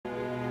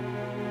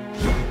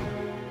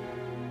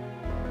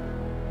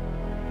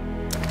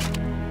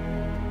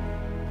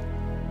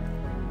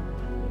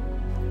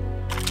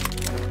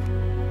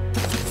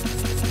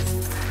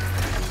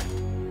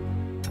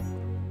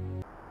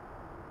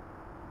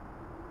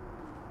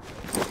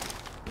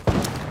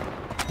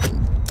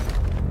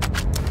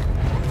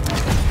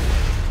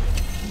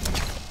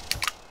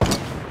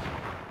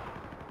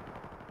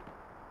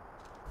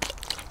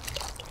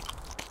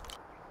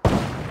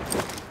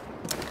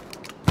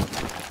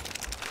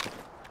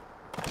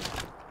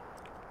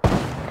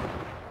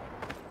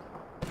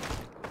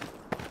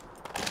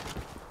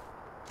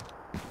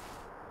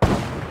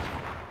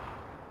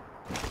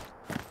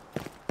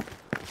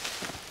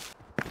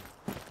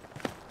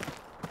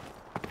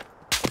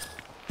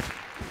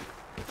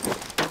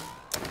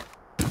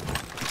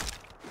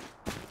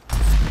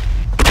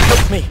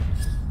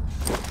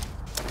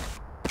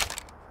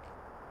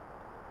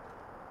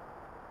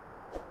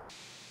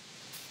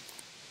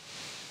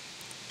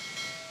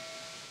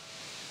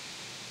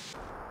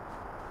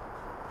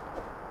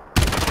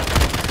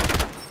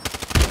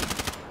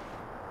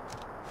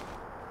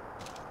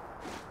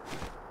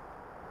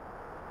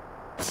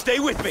Stay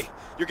with me.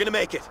 You're gonna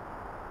make it.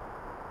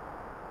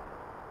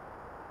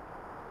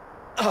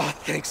 Oh,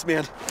 thanks,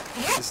 man.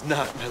 This is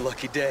not my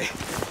lucky day.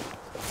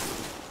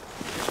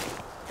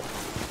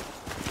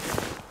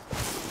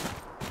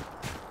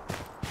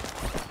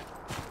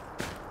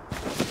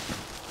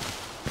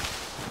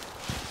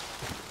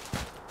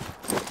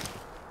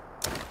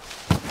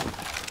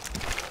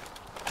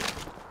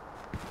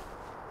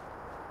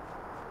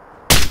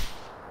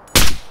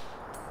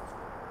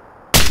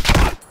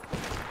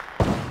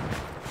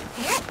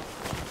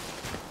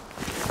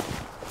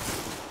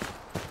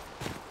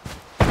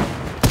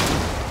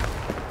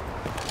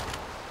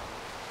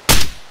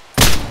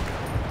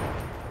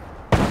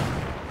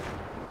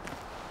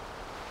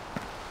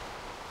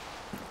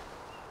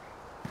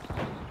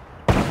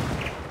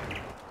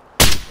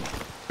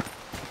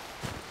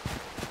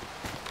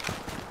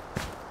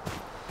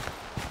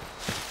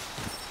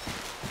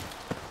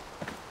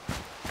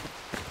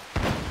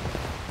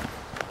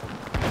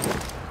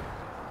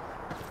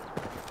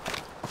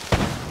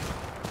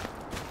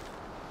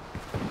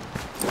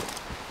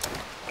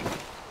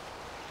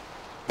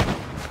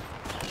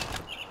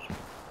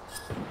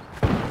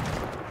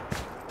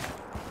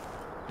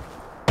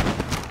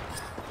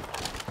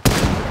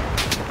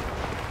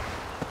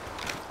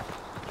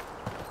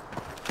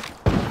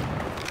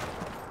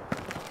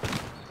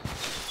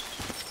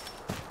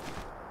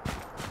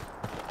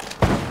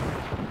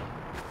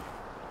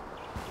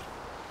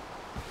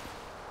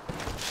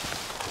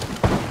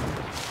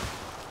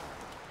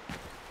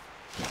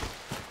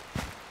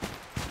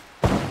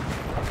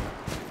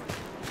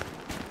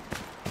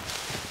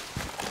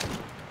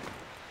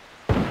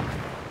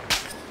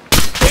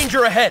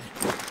 Danger ahead!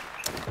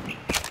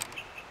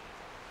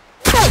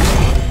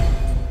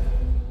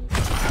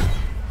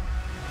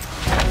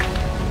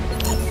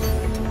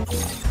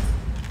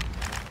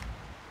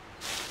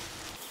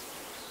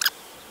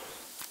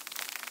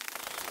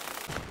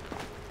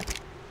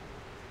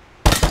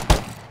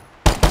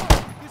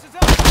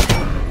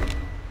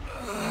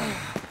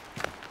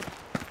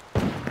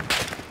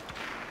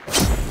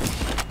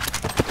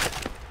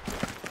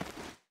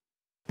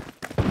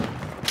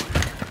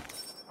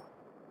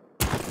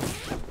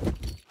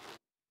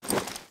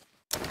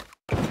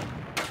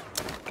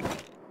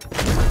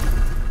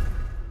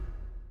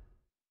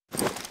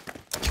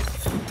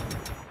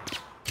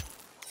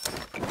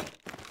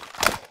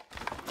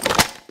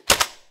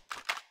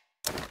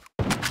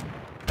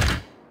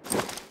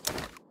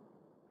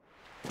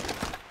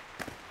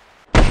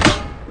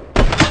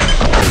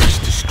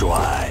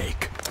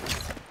 Strike.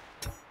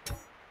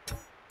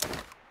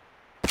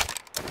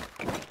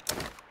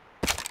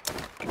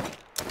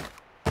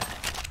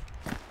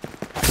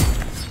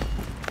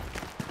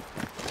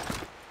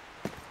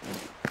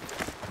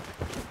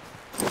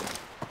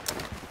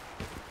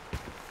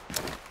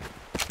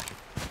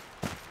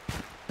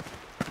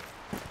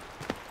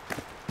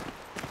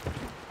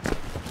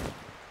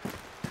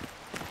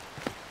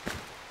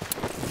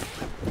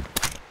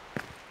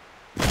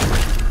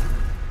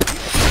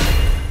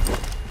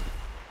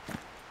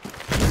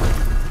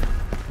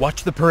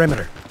 Watch the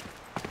perimeter.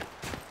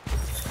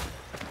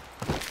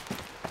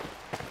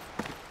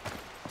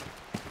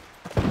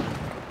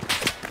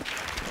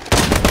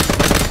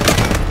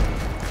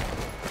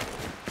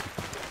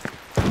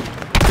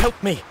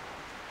 Help me.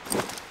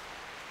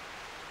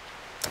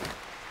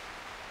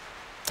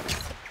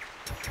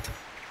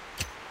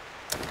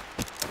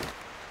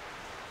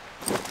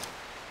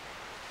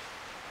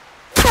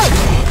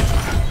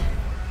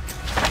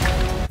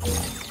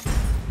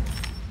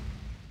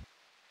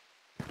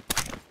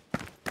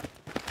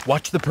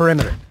 Watch the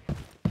perimeter.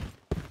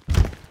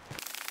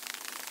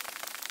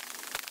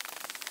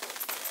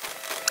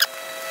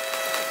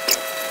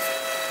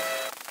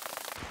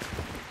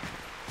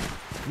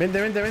 Vente,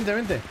 vente, vente,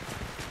 vente.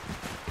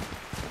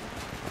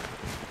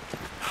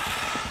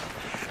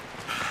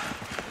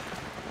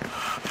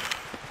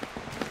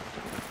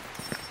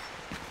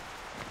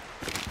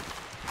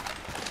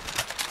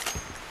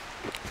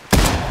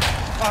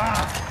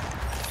 ¡Ah!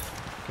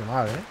 Qué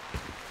mal, ¿eh?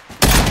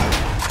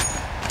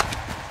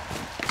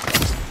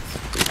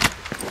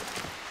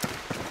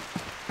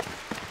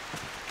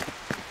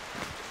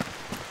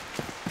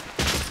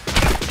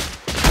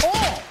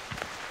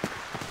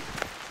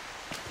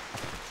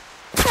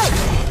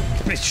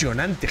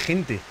 Impresionante,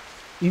 gente.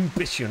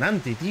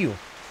 Impresionante, tío.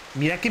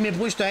 Mira que me he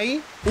puesto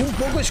ahí un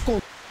poco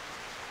escondido.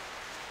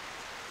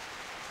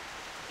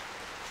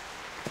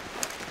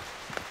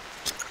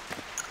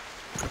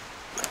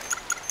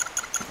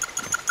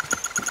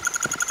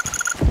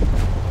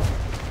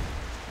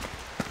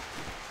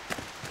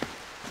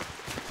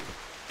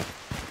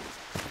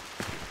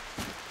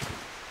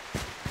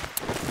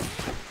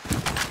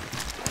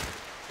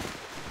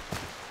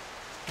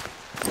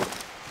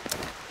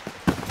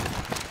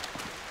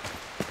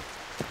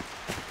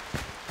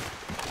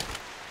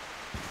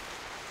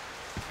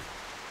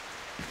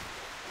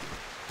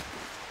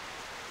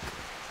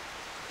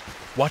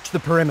 Watch the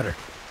perimeter.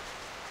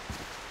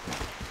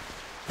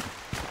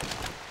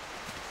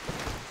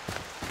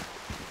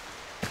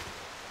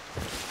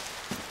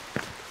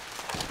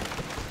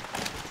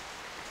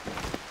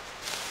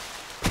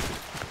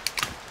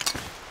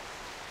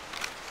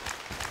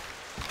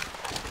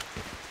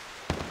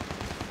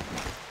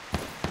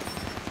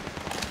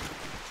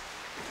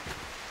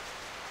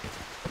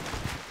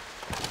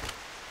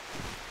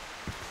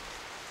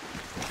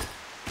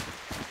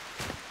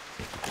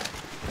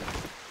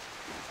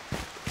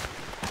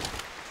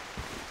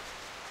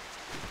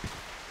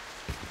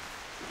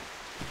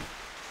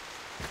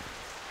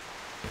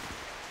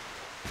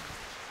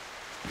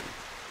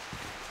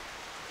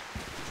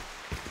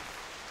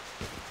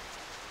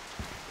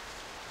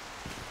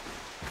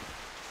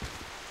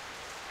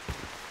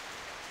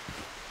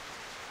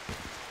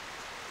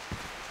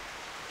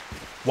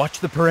 Watch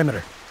the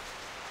perimeter.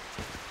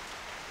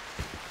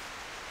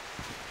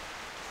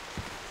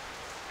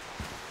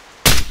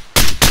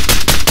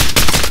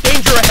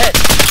 Danger ahead!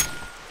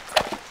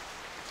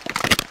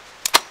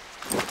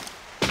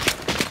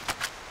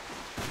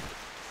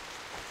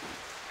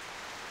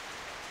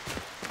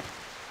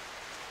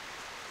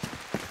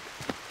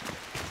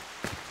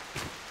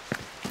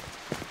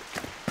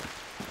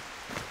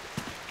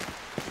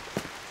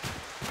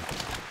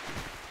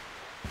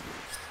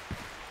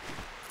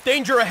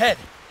 Danger ahead!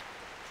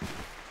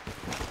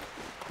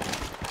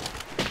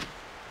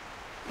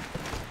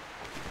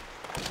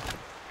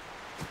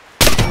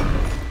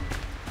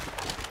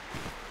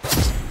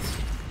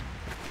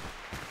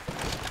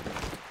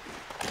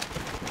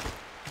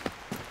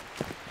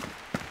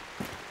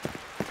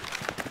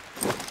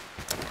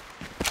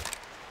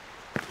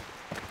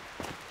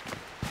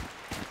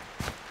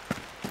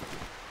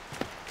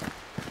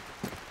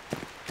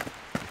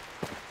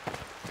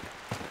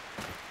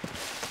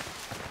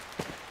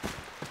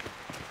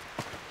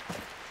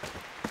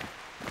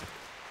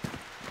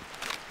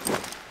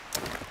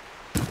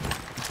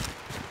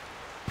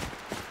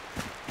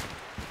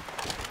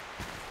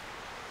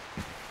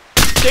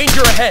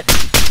 Danger ahead!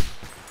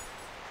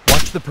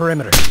 Watch the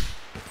perimeter.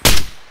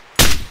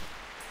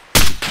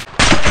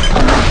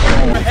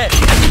 Ahead!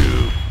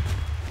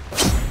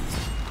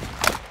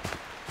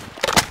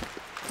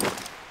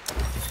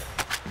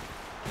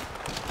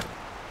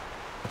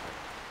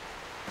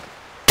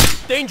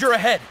 Danger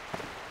ahead!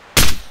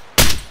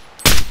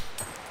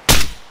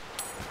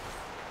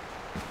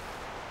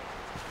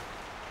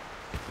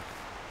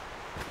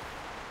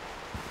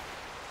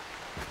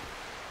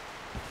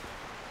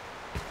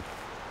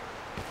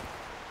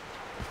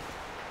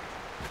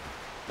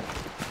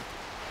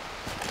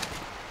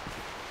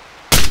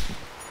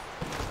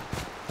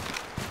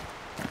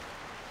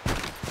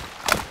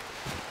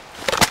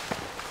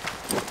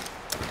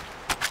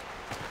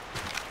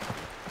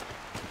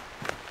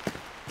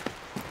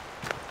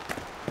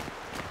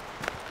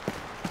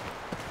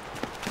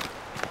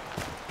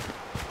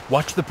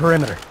 Watch the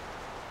perimeter.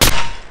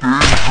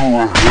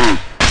 Double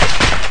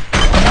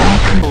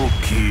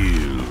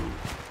kill.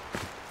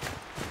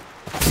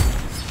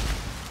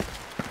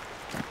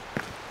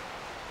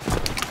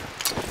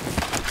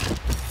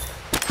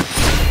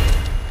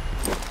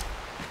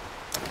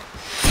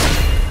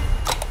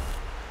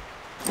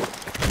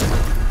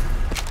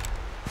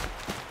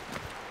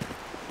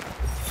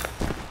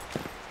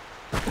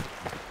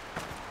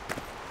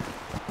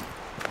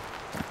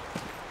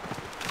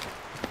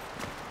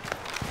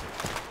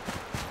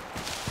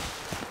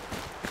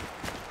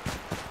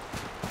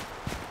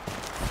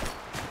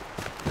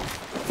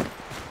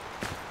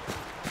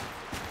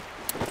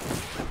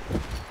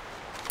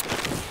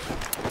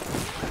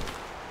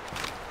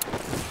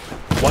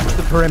 Watch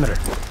the perimeter.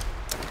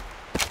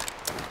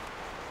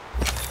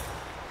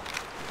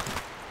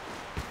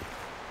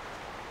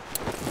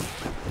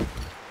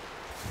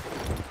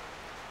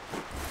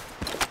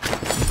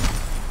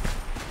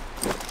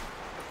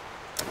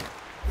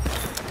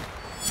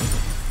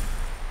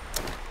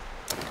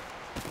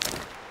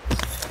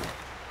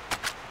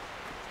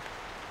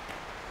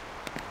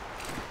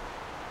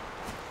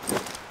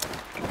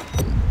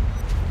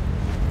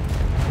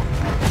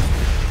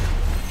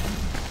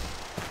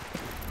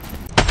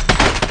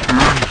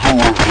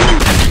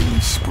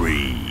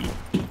 Spree.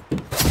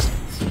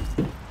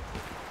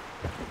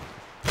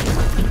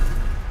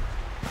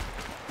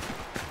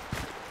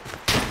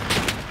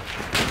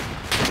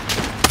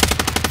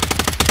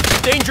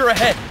 Danger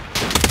ahead!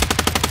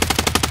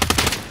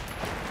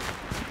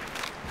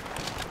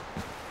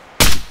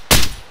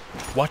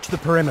 Watch the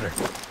perimeter.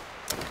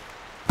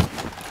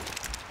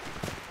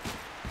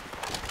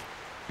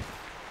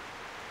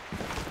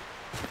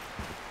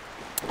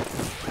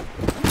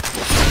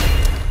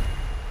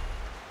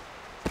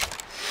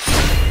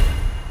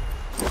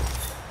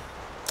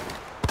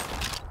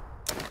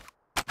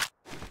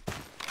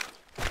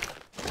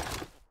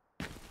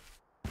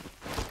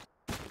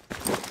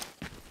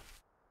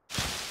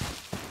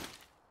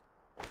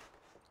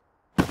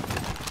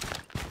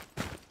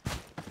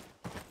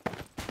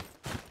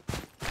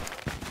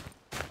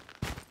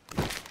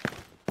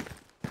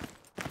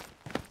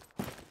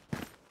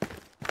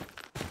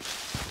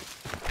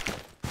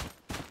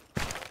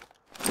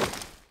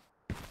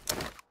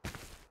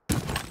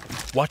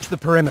 Watch the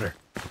perimeter.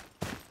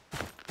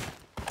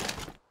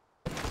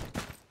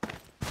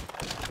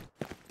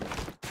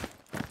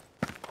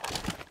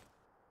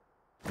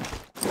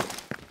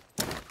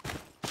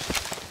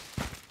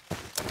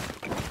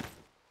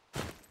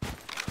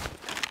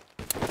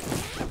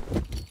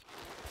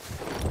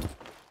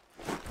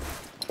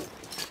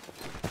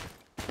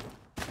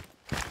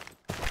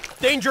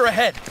 Danger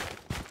ahead!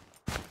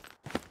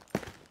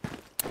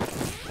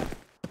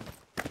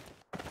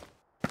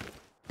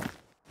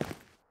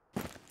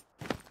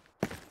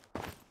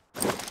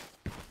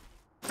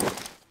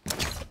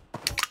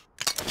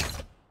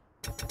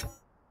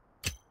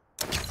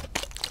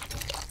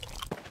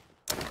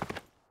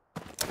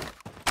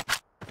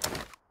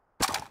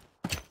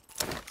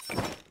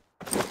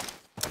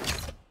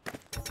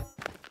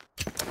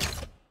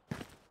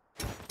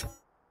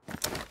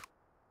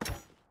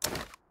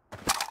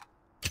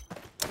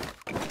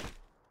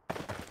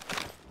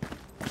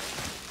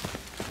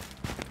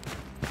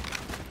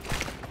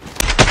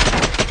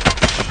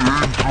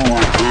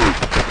 Page.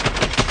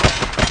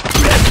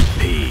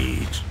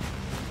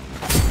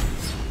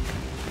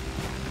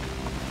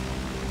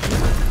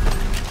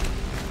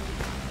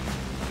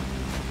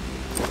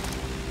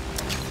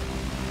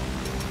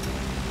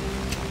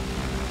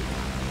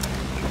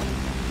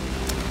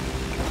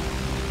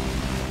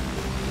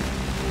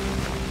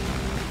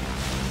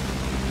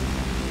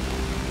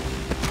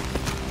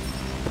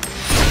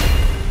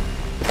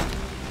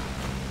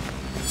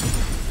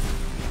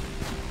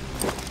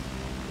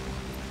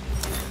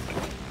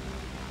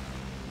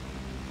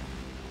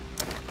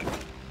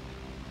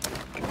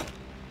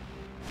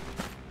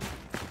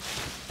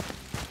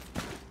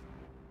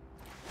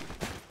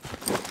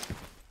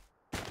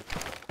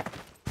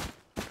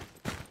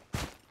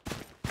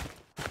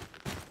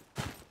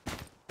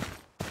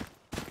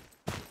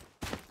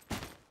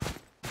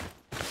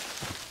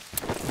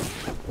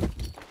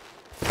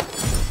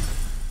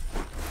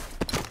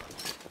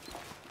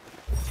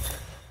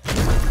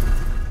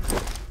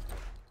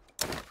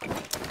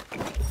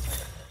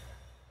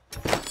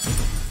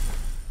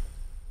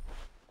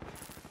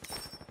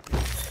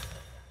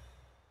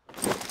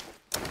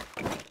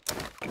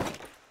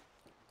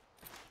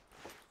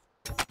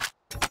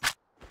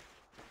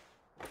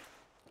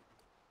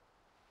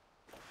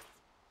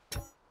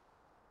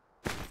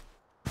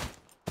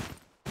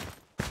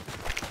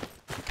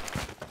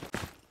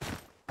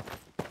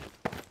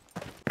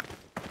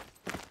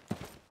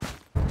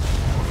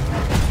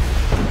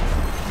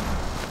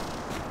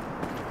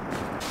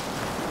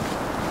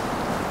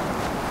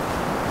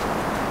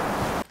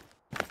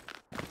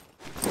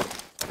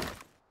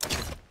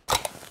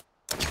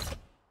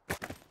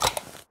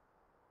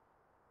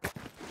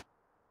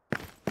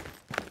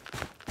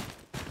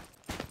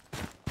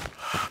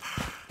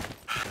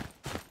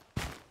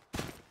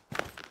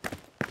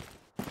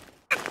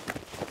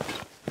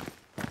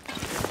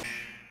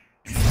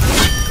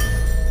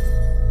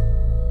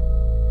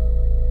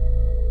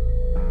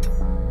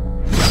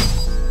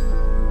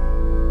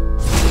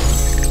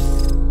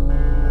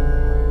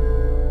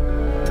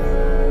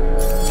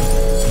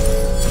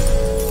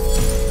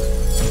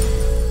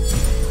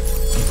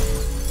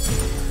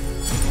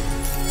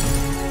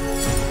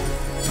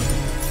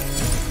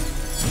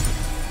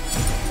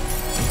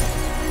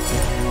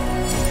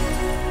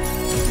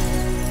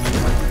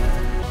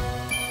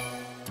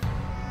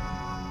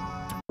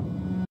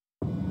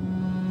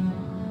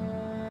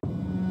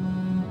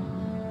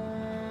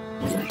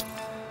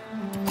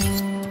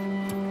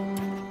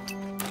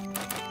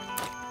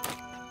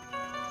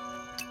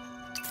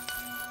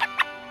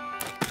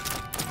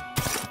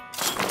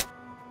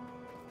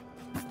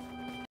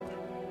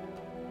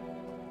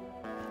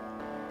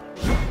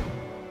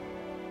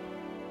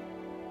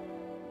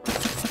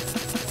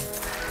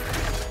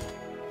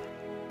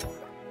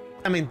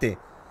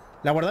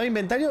 La guardado en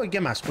inventario y qué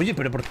más. Oye,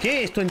 pero ¿por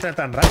qué esto entra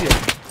tan rápido?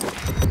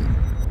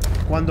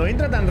 Cuando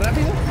entra tan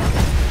rápido.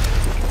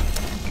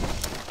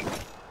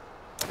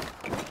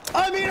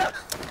 ¡Ay, mira!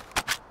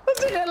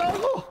 ¡Me el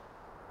ojo!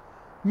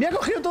 ¡Me ha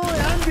cogido todo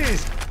de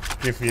antes!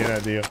 ¡Qué fiera,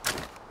 tío!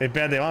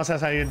 Espérate, vamos a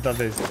salir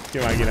entonces.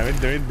 ¡Qué máquina!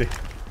 Vente, vente.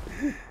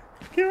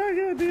 ¡Qué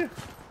máquina, tío!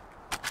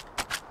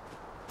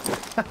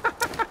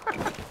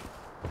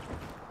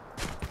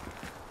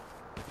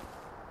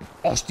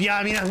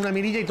 ¡Hostia! Mira, una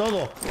mirilla y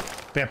todo.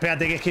 Pero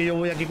espérate, que es que yo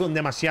voy aquí con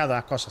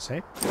demasiadas cosas,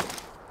 ¿eh?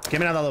 ¿Qué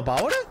me la ha dado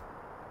para ahora?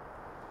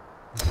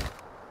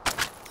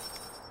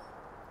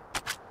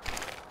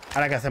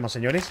 ¿Ahora qué hacemos,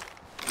 señores?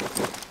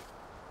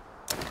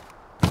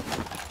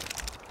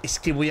 Es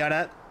que voy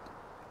ahora...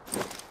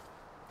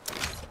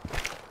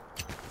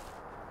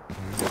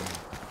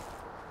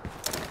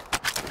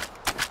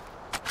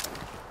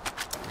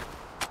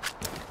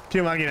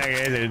 Qué máquina que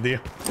es el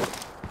tío.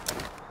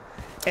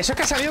 Eso es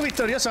que ha salido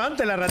victorioso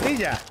antes, la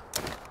ratilla.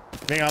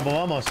 Venga, pues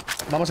vamos.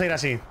 Vamos a ir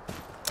así.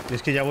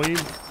 Es que ya voy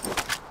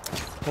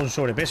con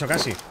sobrepeso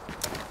casi.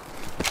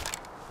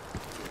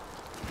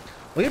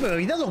 Oye, pero me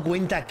habéis dado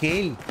cuenta que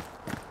él...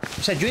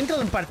 O sea, yo he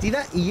entrado en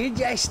partida y él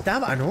ya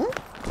estaba, ¿no?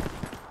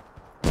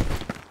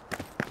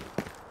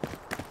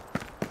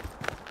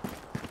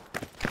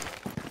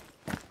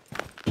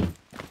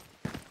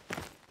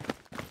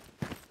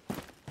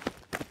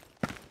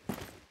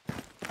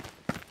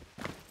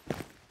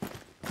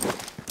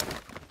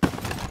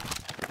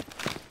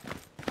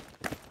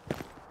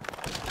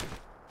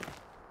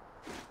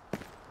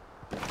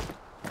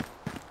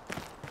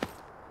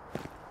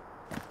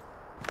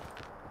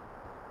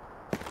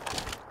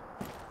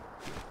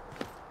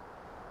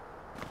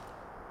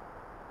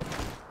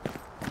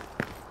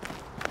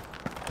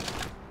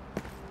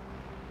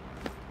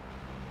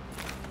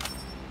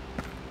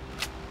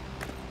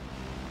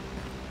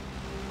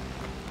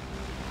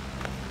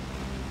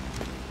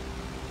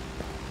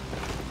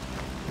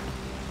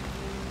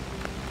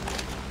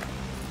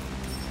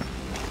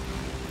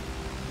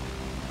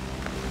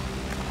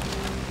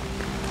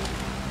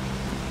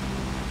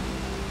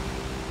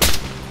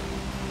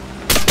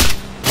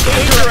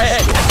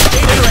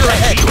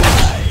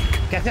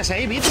 ¿Qué hacías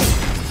ahí, Vitus?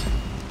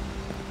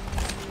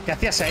 ¿Qué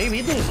hacías ahí,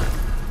 Vitus?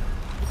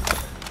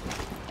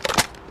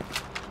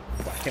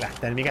 Que las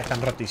térmicas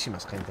están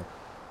rotísimas, gente.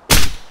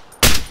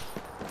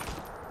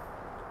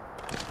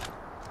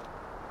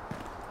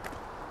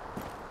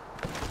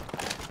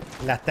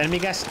 Las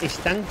térmicas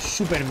están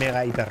súper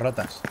mega hiper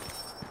rotas.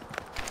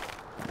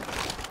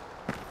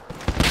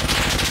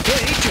 ¿Qué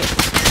he dicho?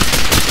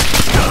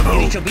 He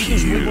dicho,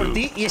 Pitus, voy por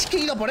ti. Y es que he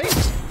ido por él.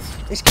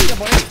 Es que he ido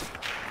por él.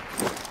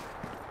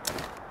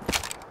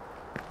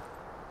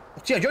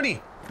 Hostia,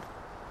 Johnny.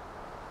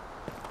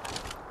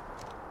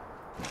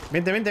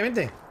 Vente, vente,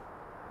 vente.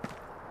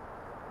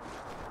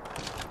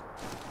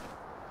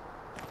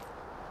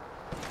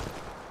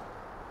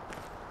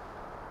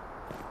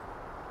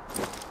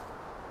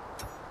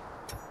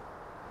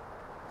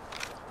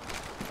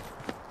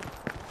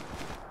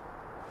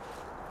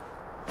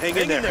 Hang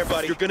in there,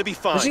 buddy. You're gonna be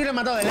fine. No sé si le he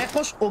matado de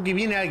lejos o que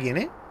viene alguien,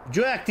 ¿eh?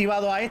 Yo he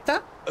activado a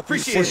esta por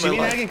si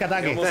viene alguien que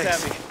ataque.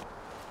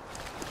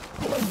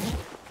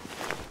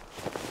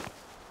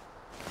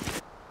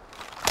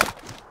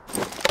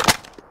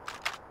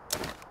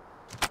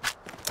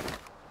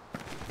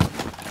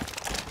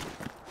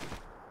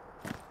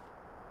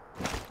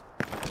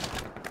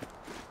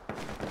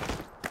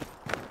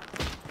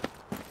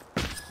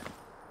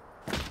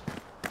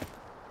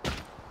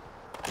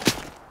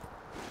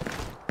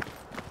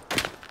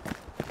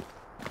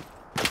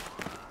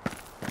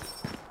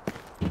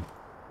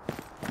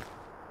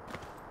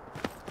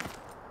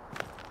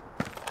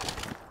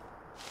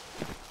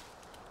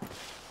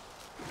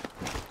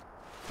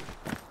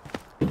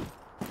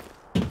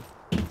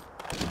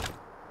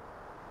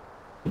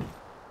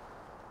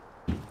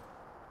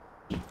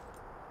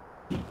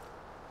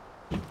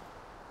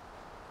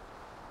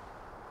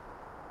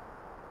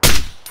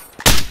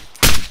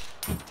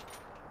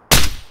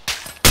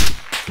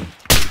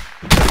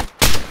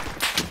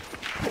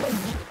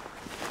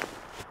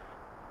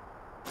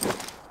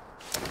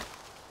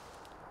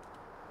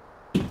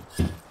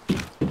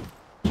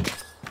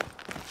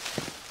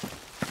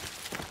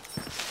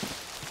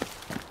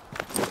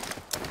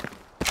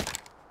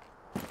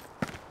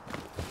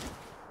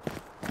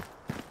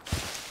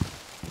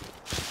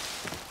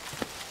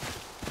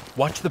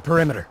 Watch the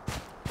perimeter.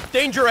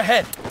 Danger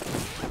ahead!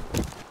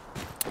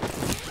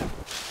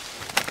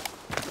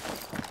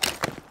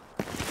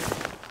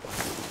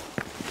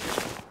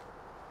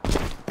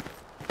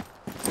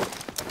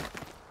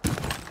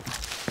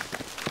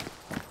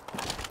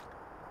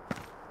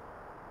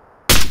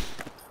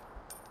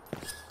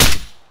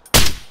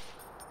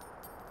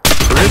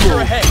 Danger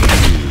ahead!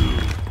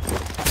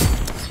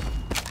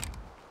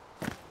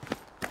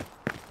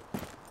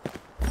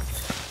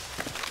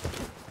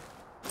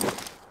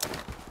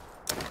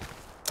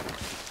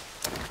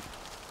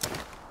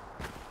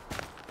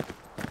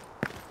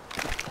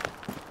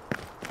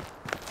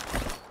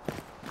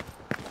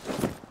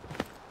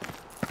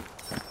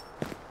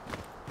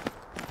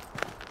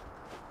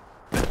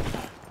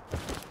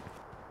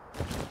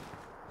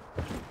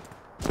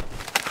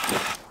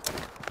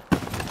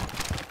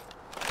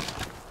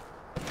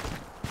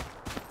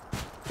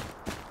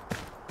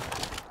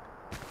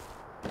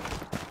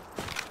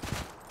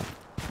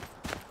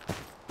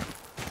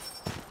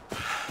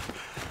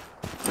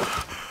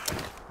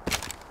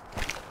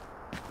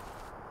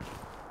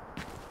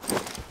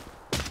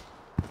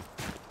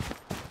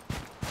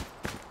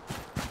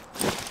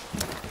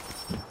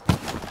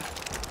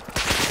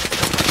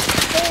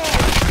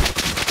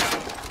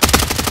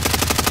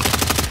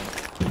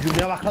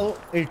 Me ha bajado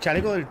el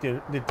chaleco del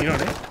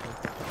tirón, ¿eh?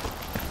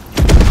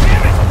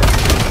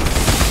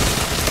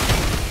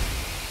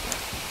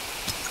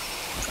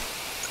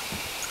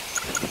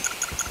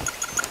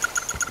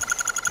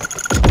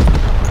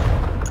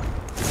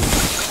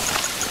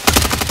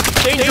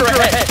 Danger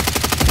ahead!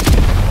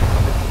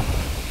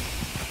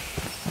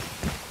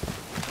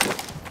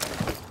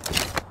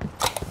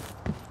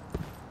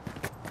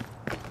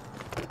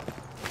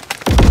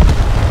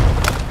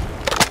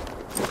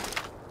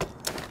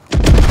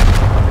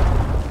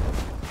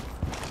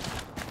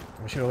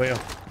 A ver si lo veo.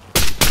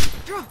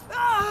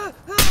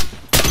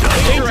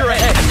 Danger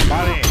ahead!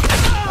 Vale,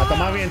 a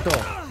tomar viento.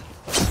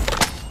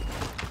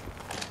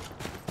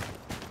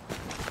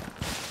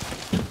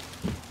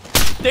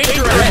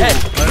 Danger ahead!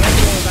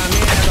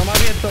 También, a tomar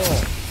viento.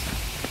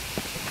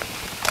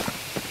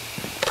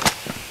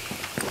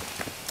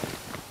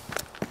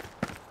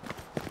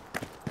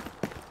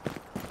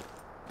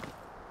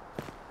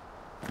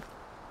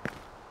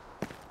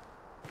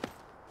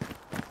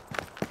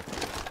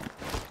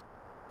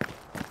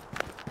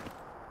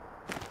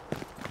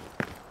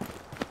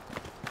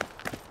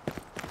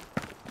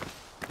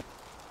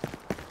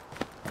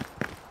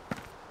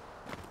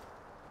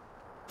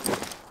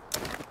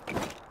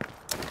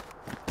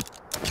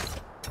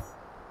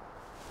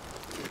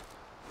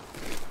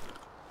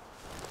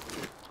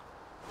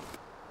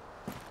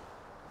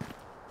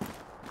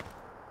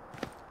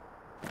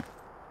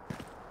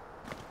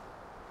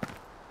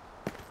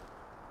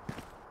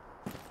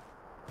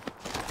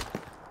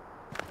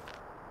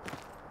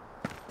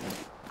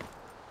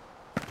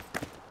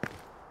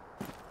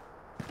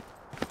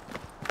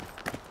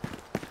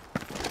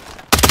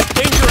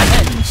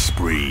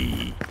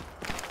 Spree.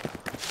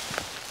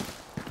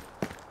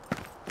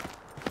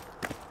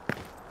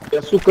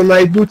 Я, сука,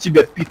 найду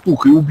тебя,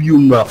 петух, и убью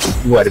нахуй,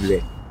 тварь,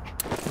 блядь.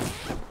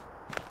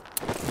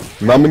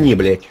 На мне,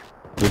 блядь.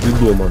 Иди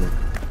дома, ну.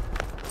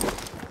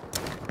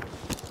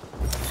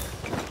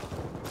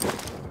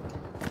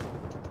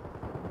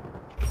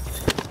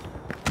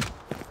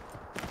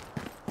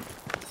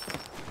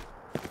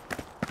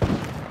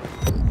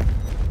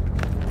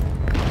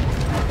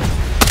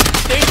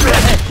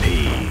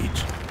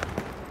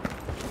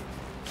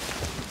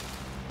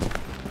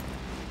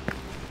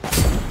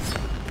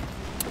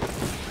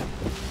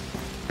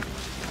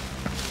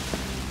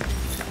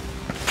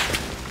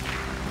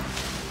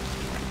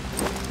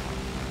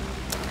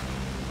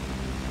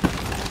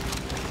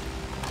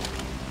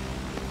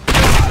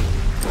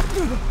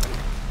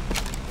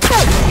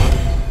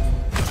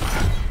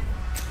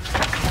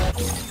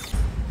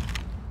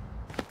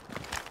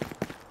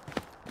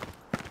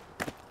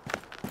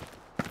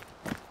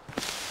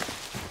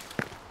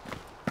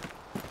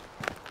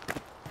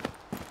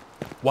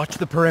 Watch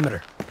the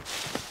perimeter.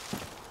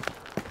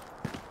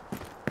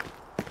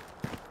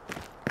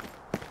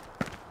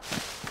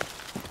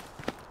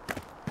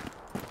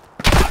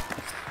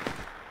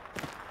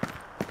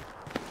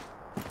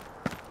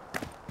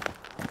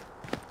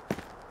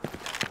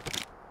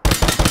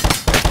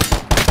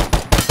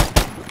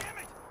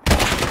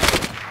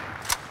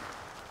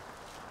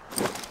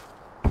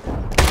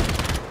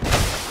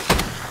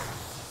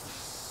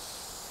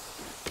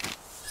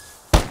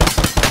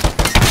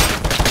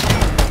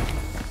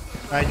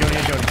 Ay,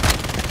 Johnny, Johnny.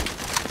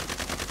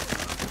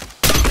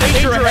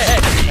 Danger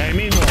ahead! El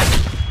mismo.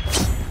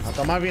 A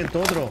tomar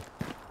viento otro.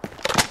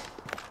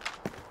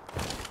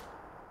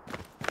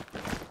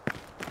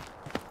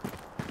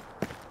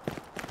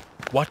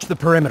 Watch the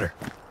perimeter.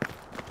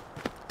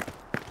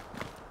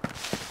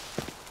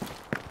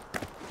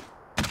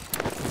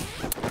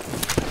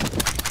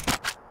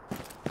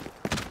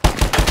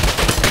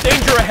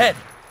 Danger ahead!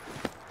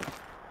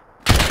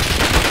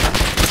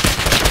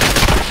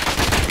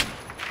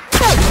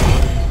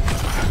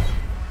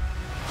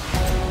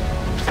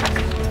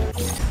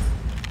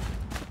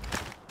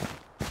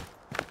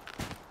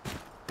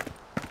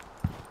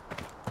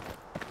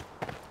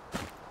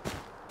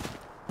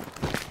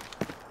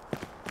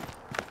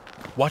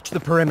 Watch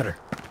the perimeter.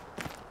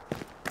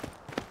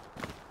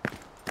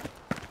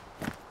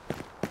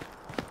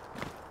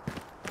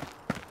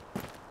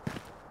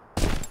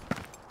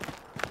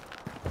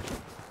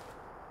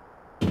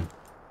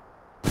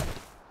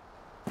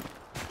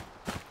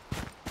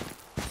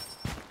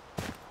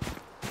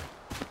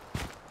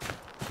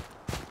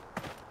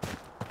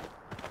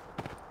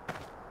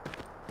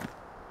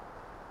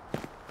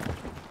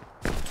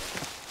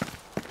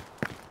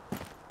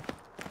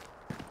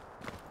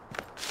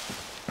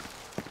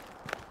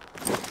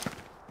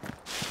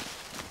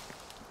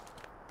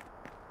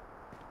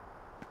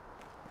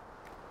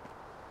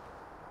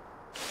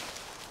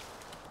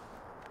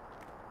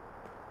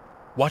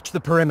 Watch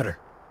the perimeter.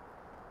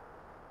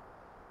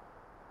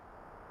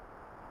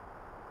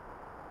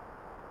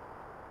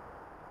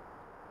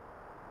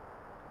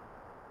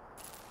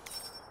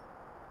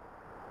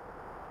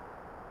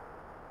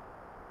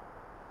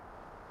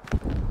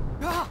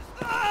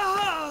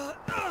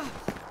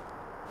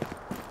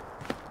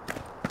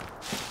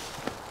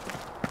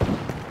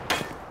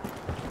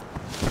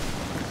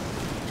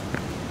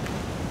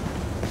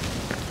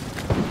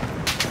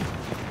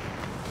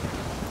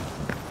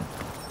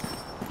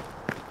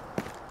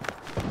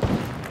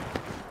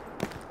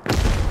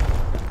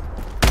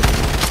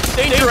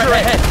 Danger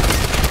ahead!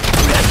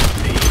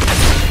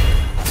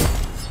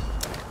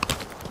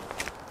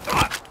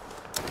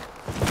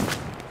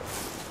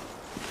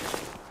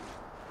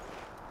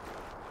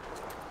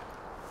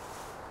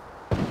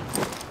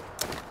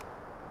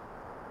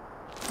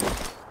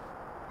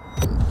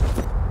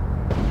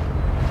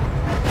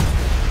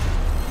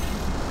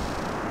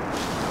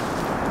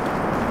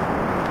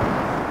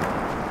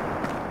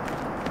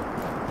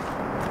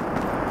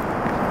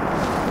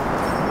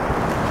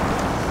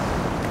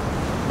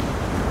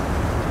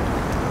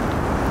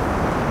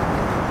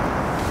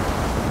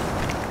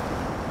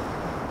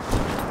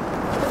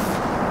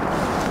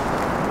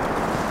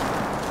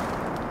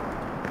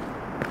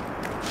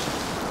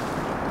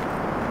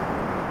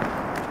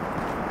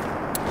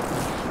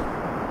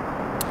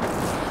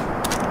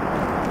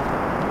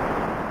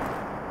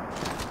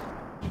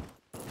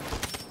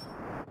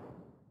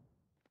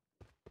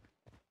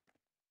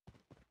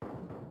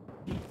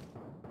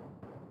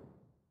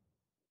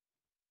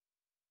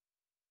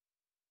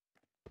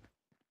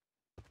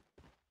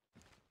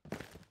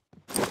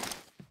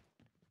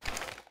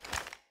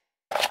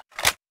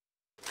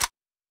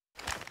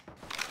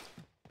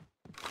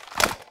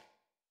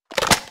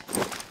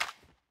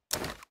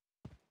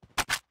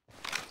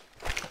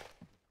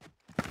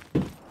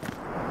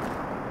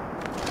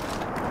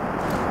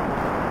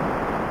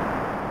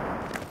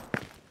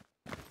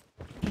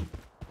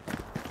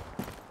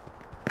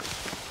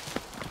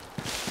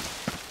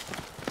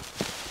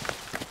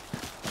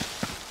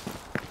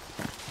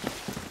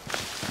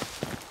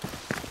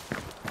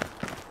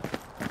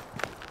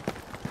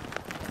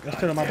 Es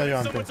que lo mato yo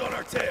antes.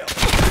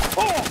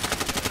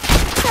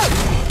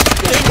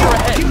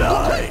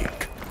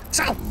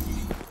 ¡Chao!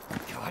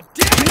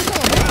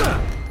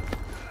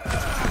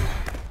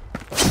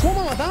 ¿Cómo me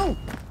ha matado?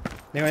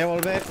 Venga, voy a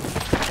volver.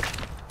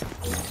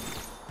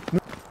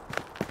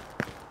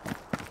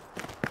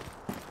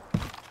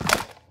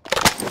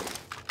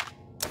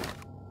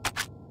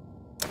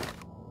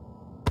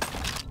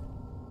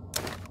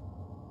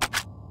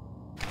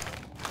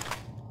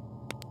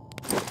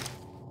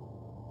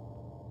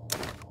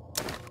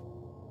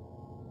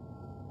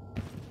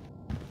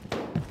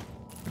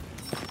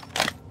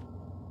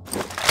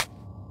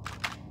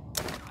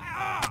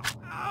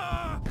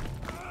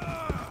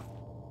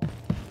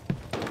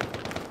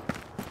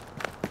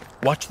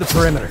 Watch the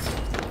perimeter.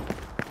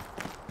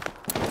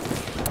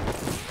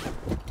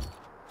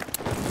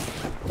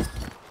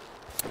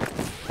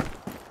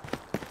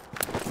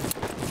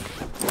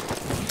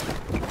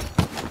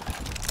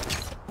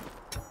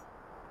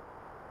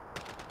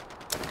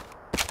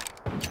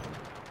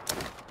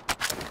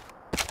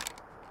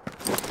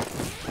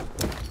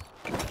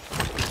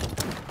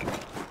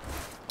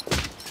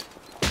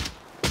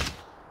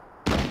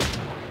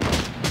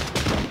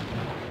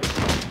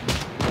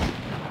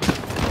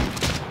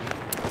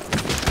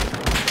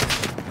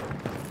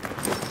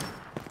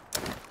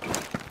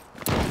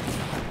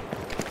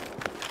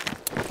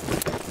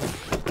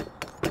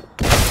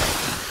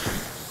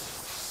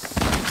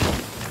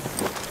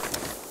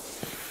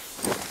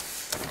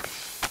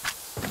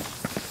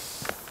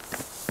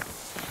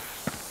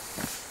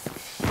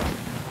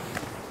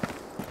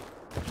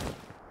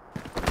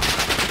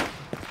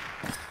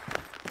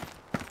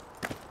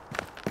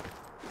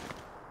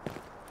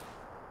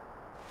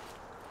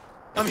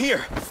 I'm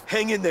here.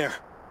 Hang in there.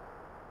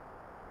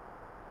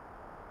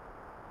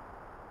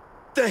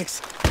 Thanks.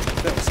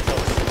 That was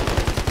close.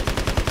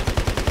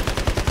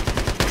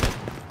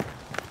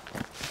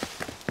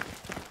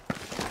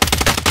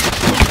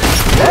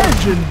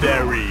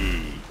 Legendary!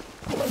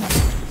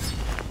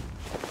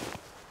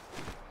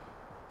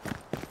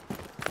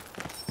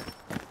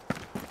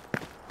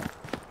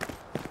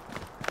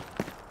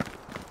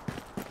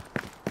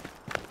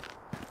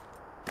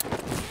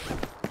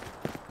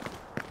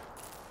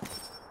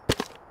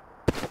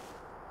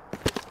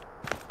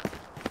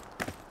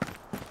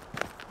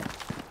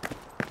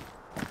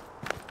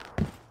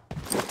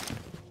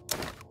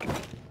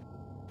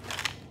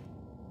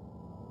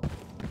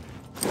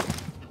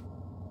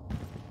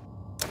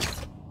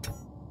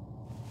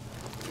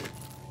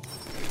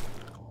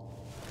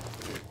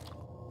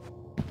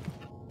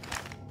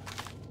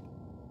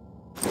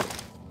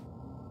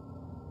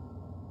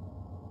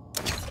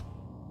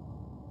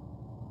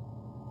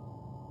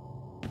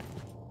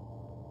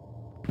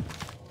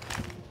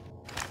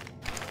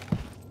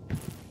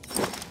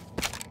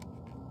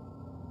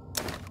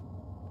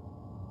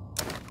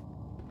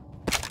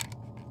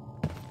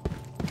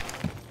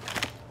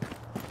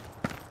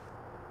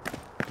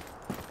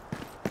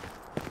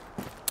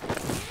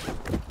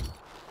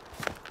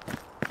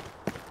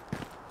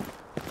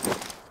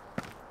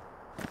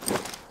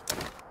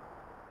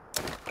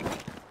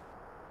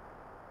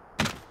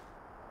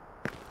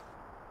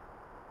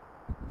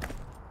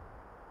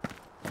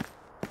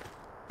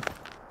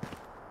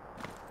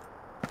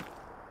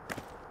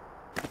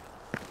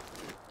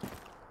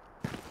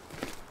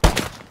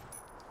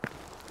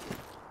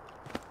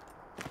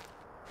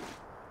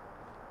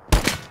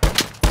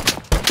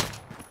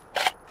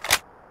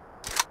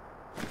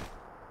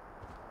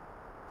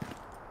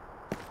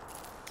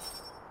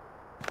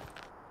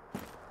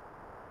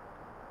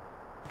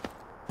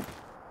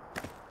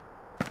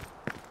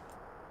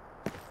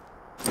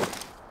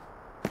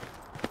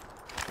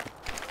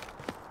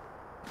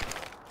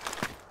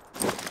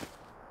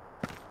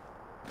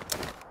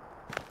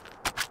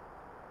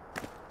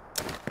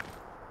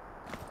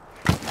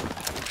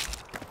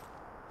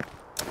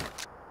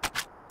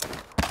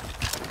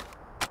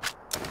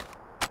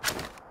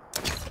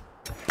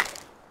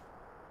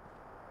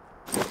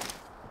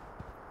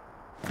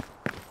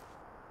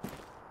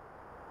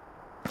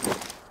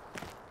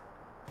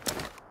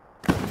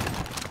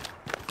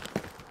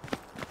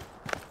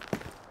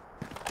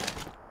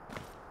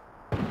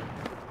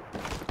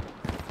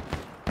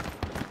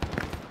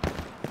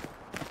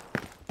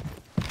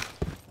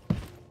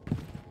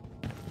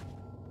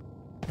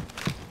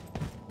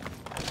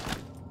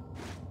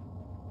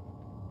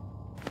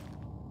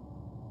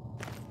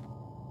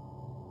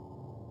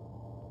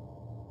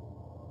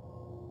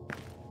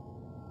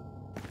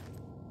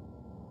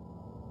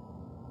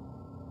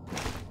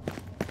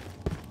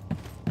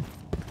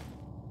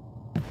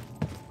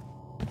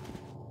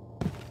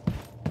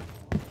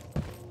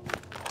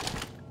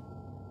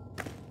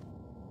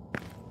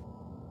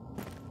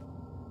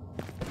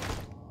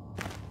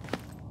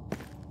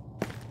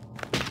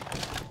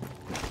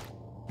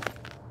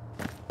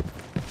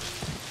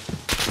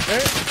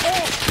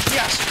 ¡Oh!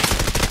 ¡Dios!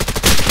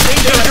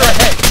 Danger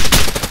ahead!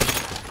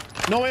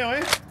 No veo,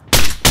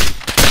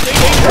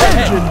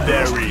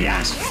 Legendary!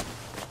 ¡Yes!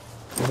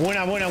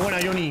 Buena,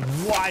 Johnny.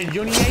 Guau, el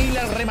Johnny ahí le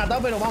ha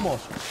rematado, pero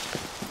vamos.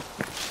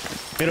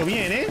 Pero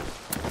bien, ¿eh?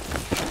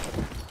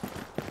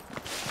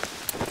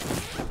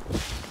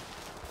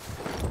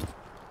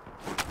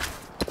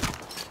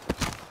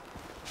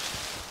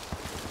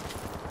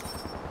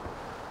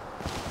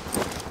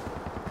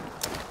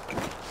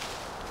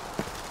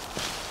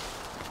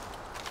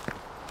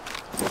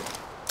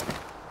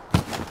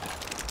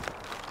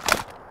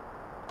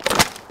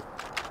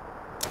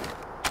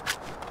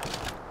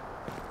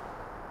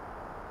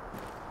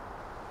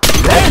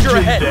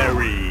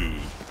 Legendary.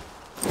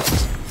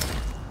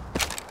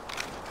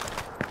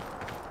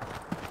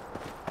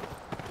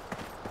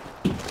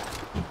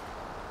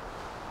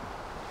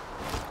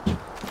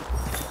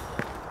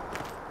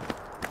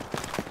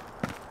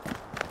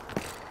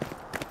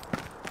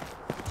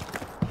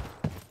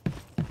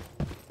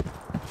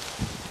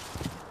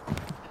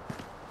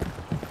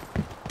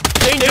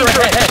 Danger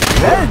ahead!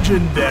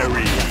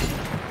 Legendary.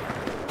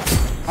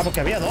 Ah,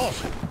 porque había dos.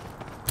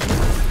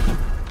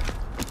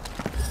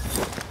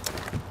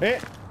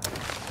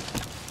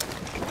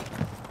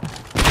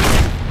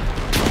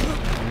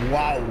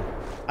 Wow.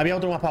 Había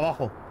otro más para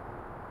abajo.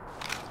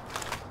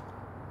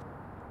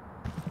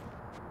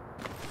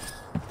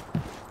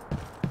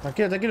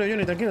 Tranquilo, tranquilo,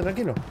 Johnny, tranquilo,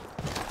 tranquilo.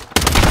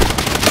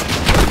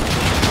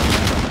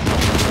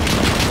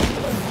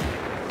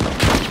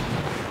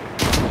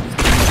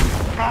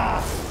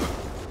 ¡Ah!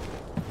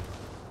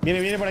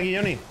 Viene por aquí,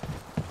 Johnny.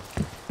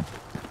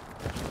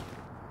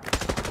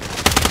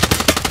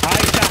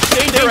 Ahí está.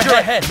 Danger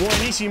ahead!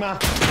 Buenísima.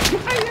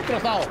 ¡Ay,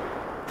 destrozado!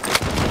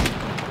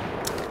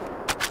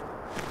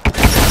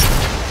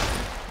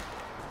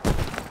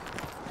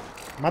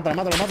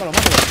 Mátalo.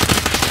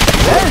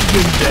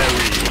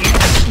 Legendary.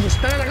 Nos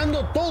están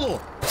alargando todo.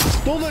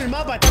 Todo el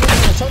mapa está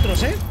contra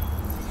nosotros, ¿eh?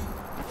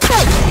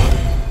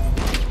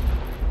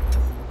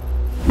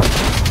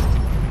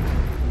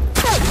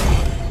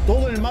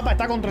 Todo el mapa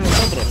está contra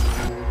nosotros.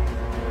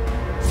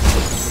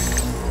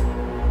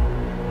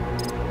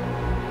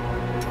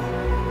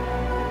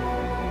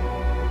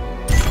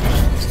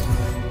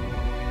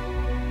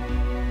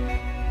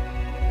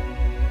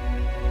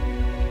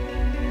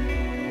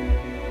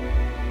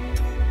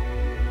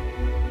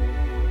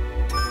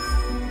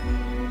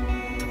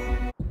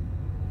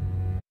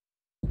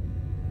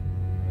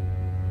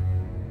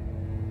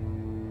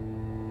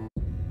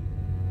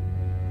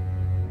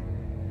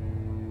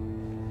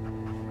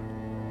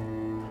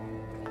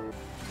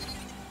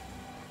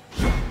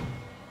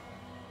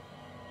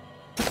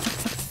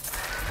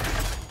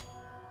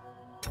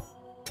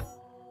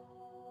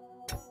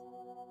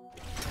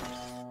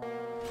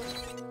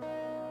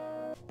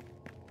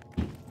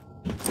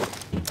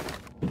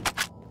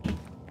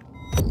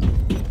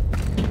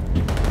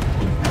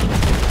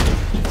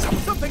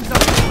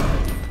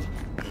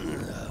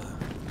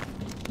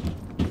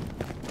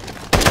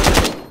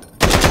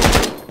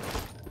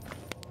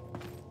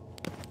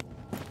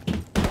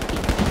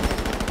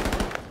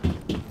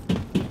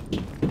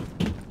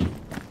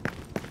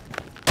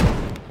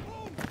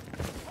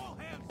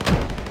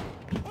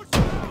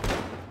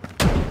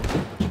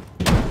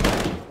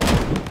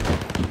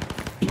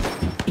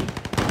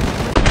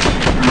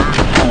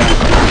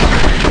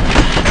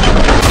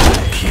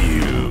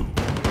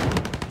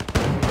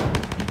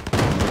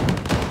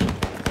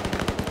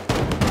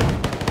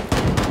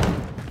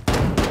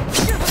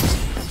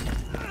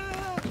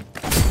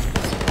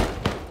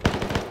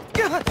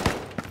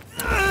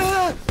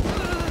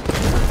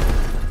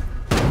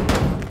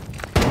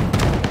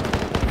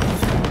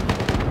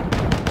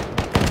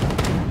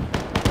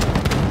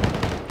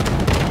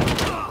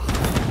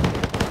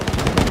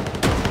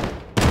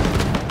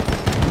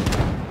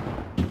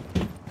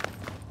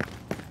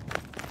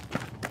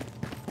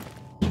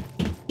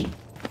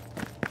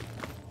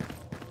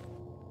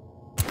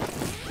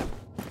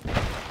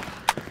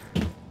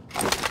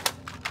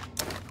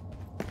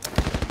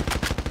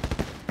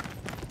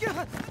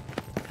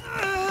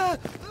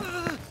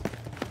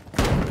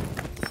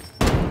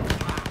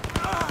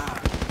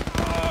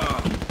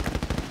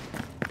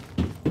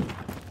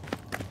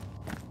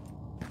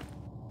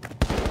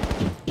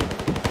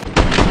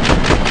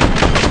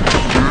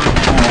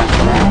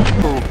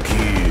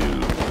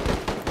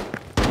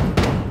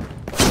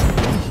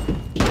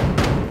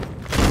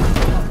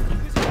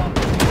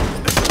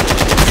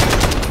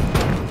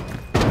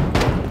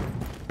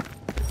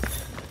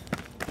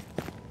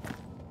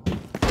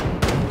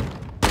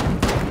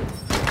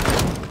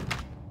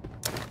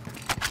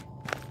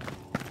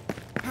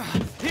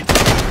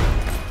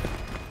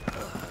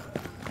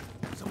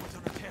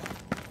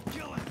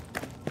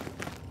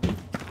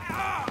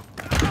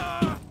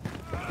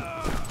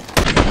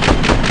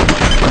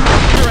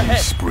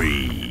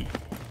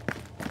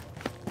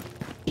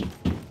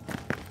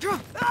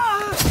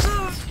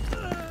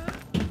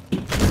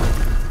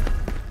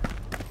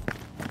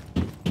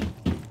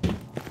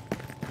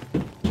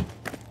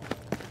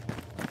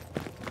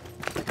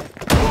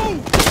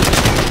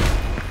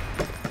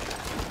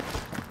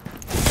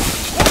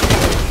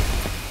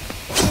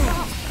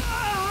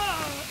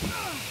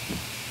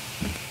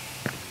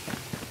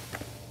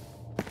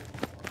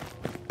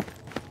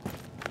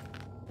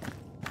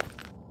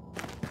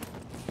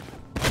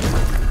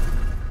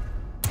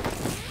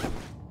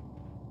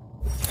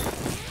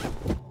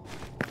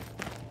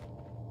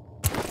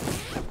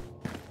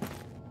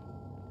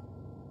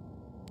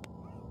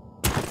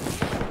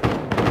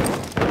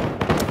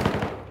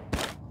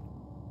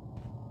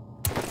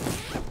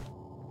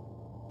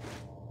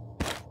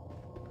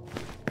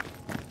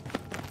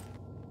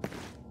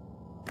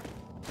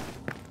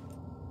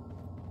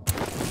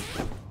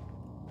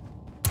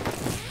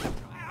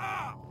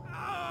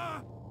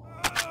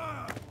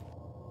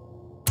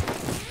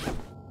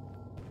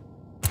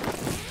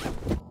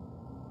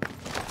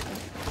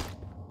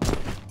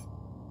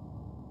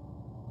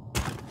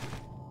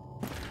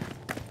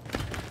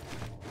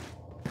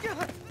 You're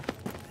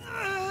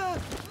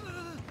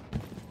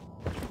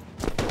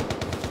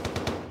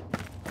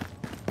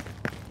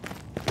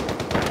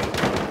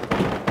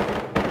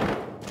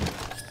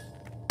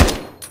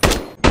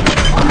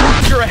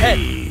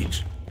ahead.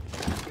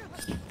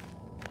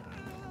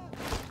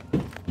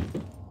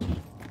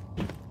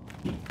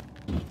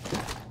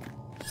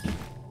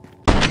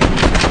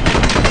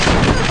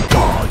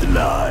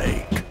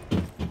 Godlike.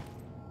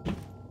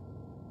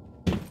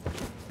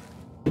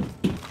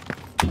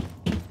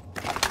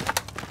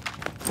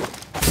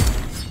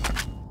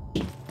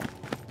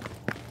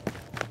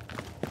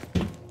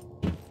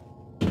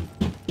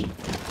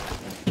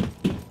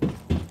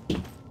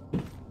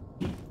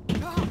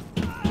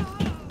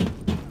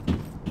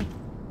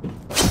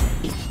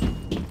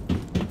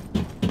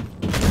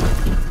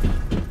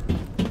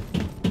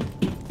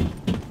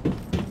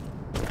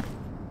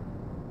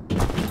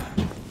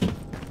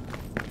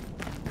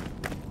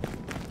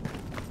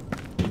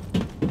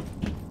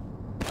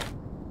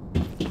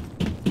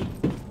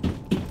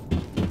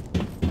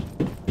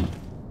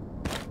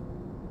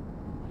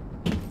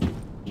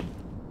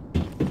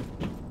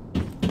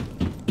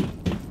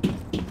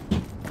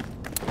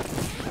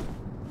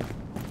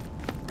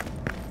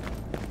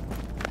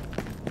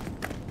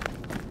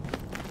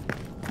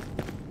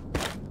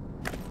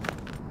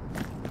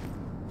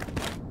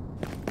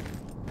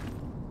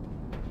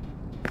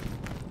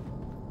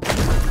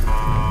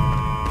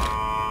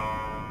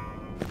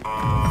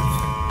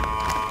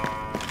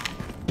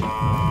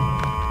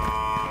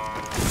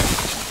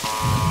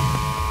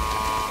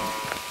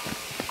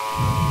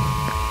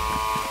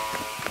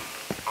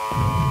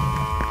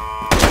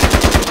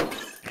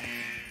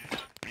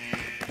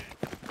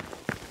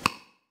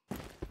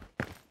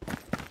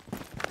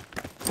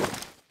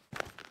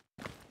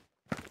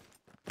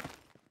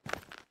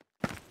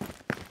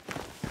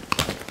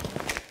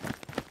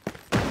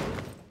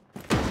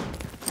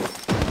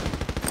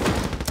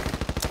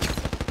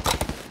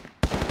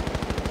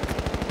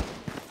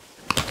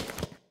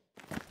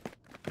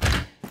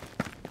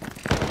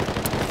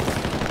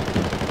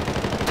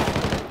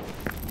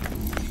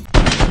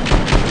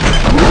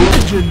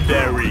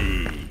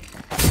 Legendary.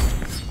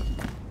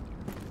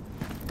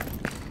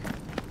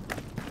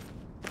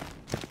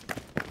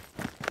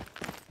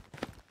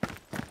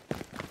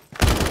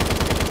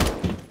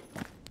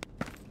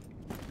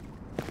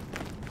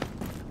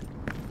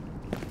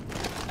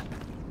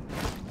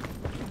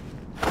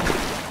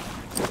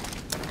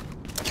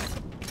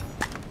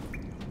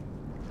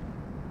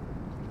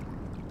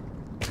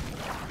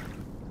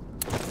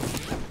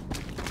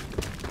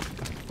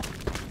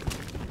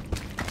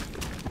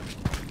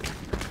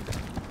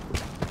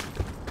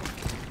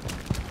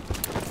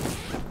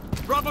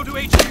 Bravo to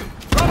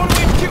HQ! Bravo to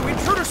HQ!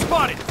 Intruder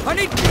spotted! I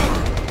need...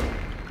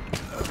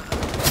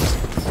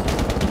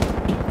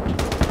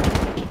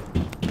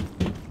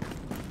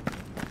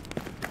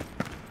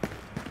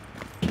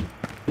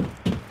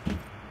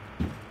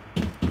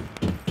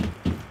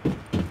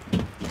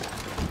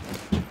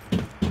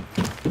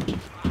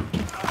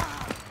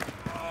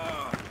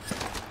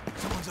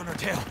 Someone's on our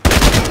tail.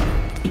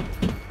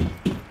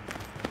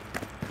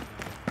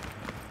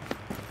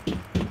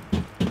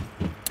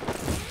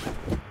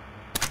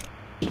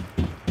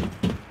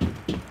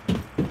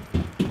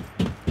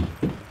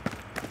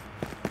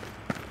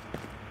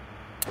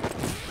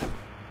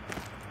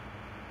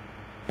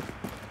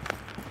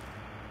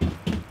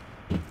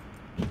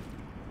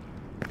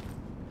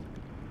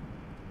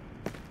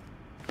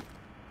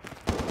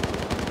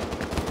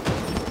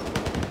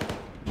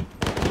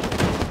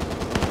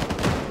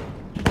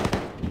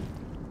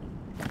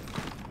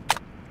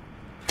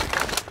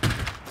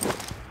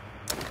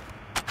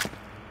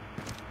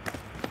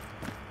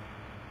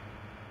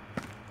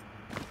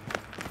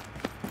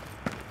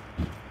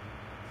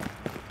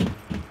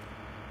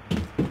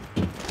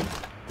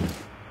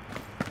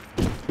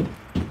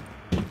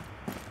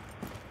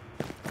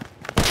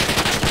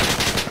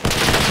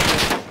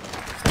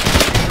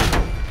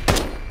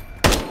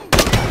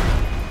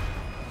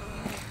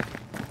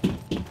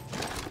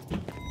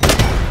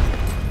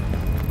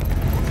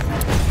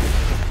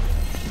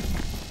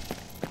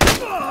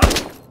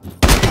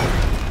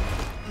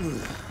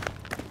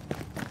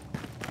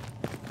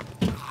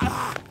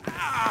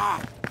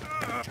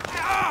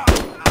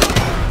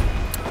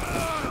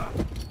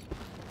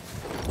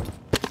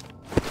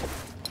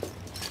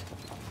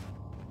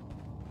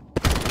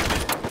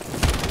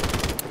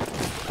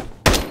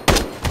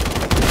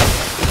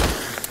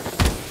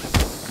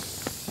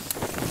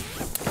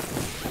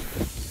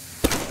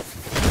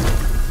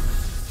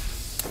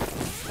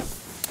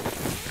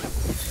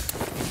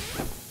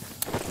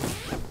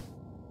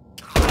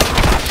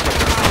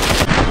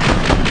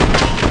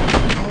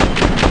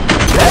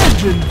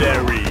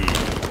 Legendary.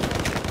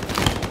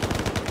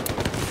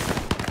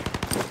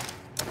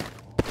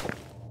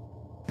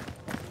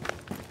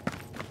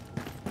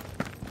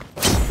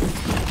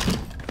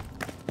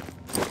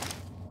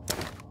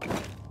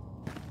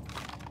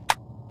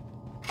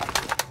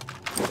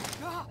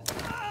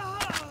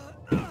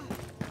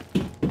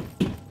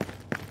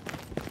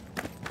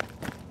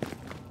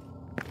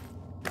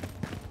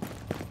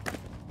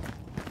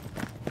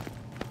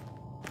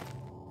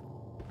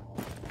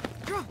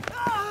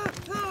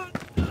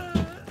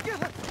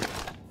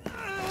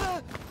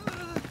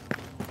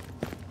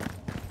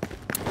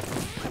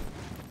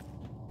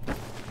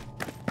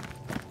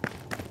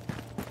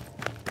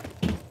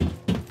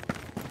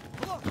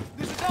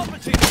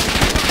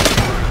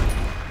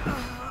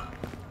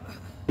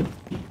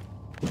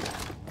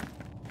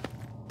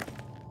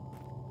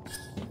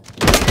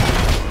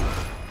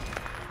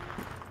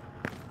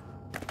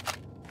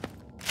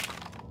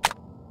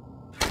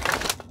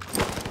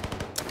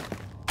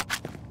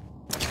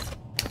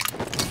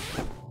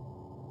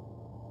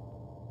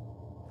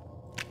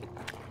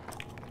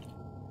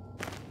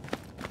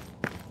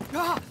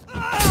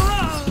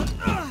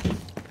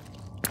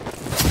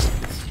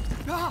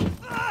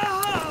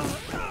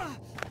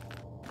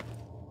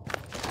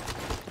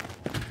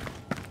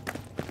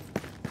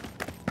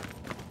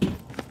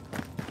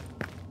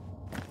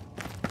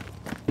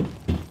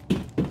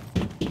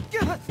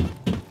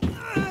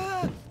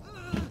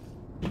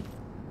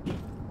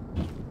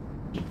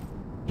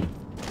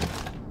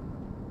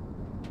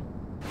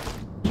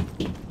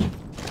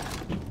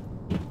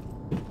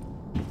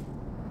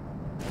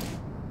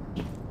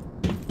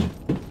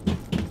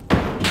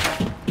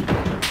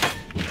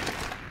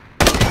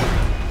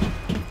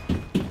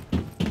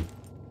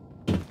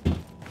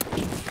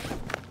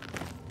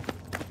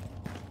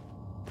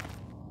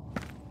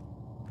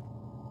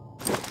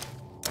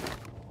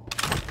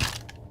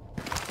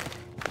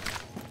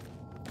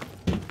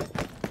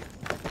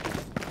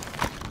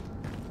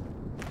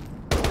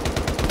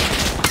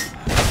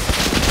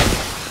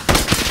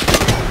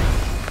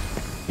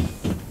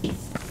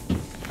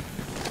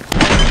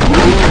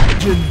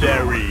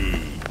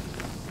 Legendary.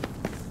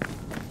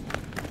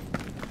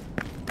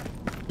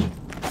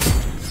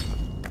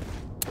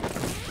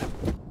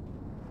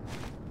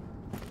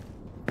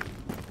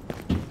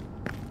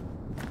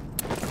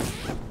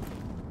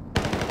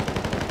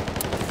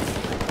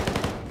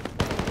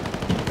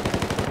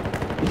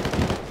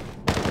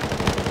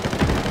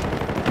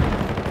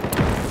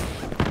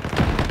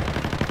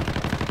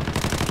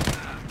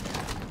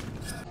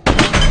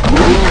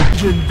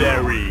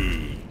 Legendary.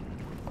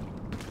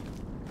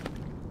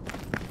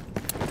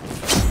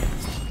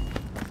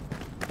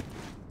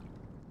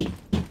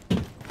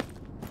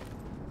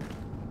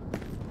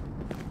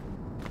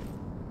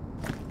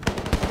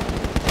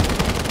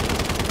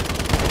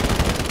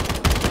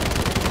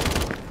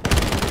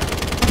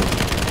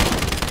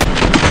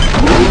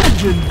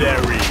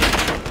 Legendary.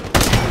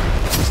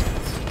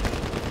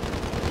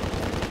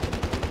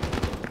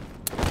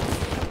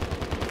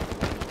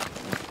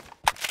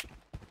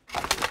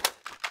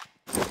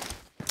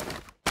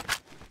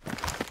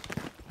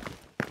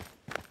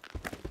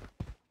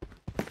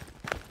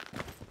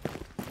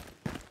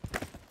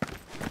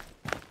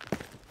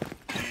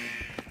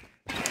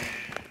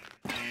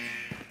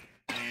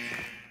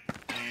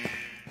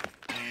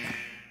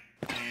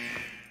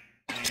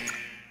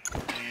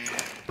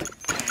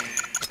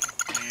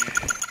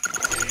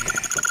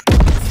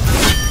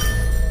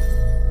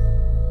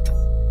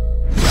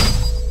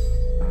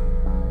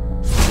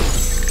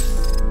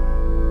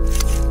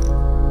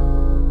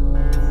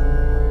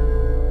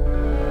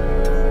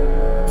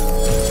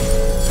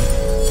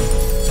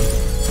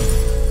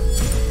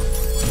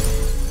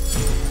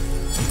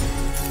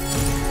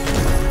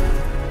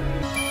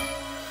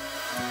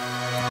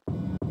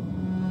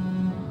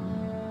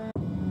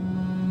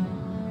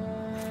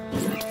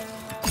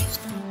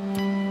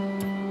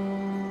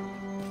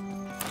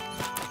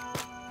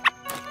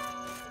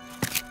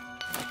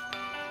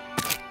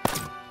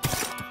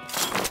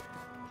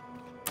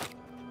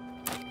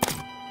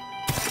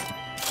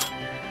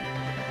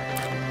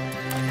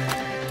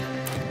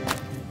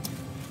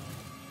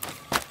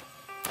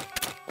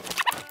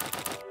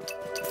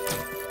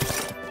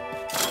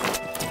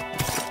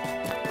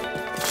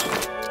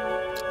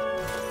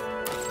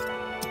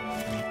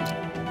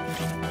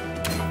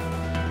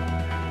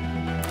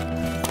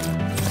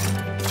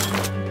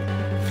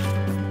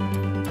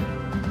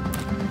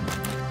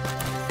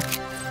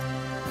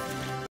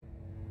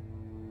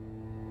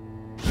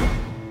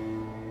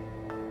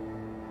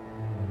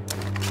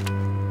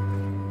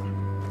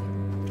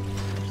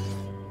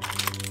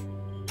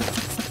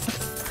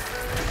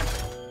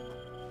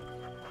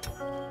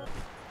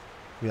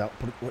 Cuidado,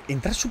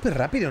 entra súper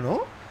rápido,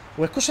 ¿no?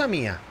 ¿O es cosa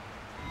mía?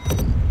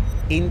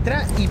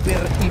 Entra hiper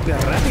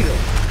rápido.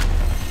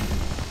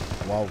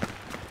 Wow.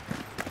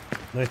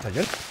 ¿Dónde está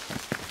George?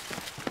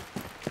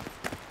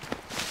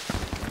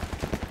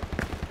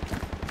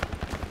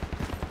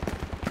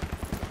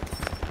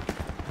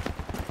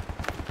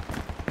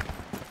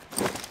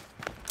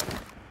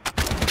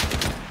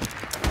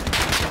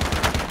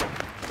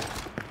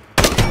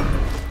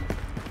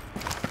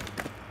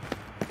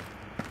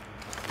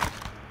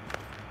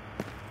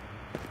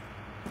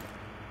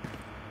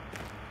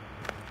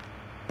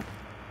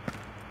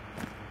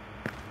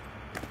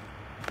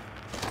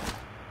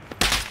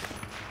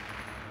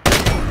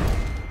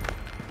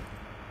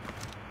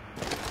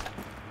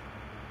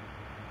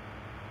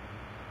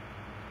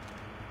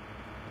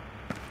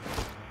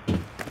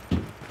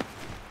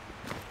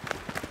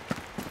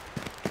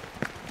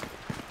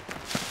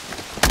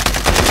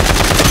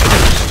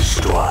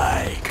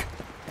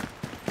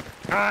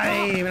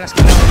 ¡Ay! Me las has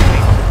quitado.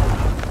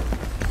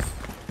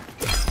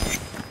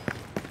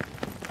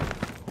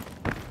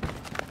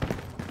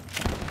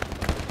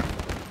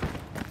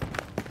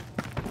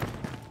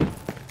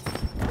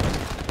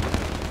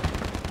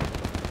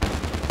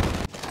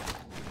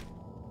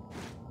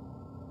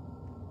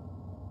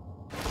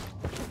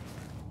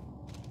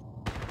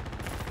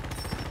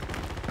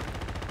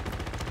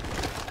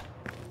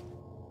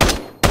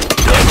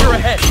 Danger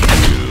ahead!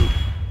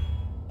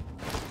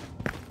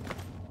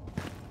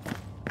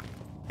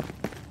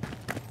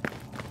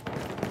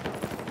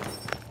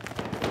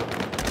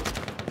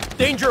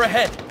 Danger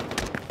ahead!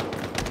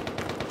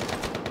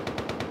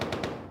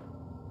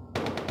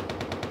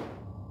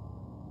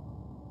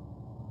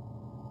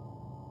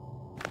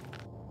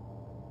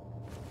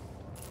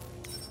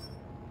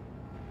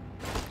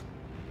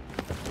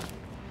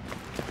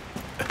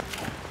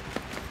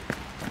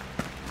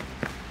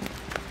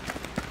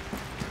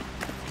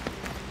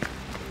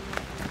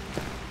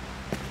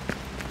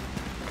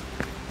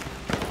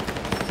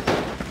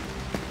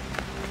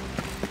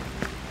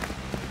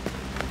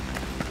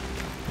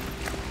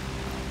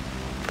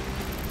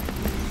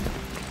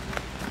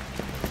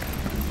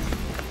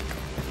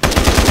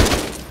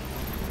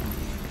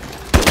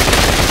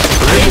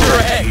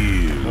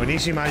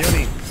 Buenísima,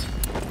 Johnny.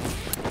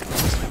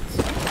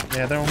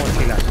 Ya tenemos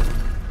mochilas.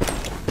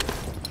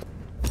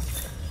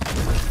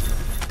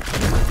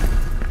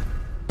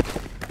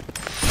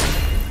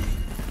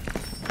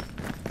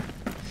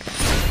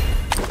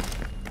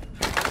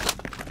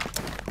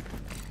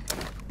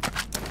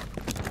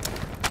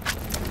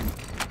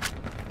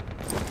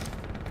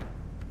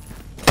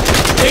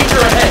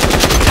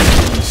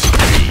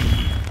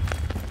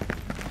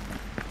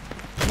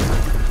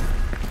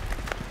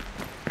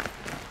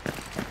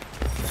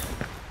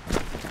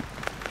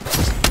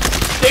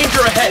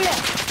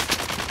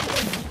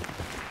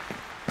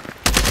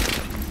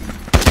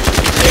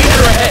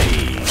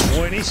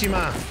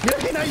 Buenísima. Mira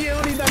que hay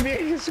Johnny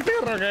también. Ese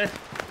perro que es.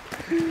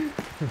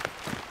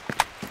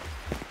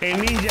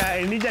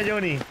 El ninja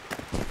Johnny.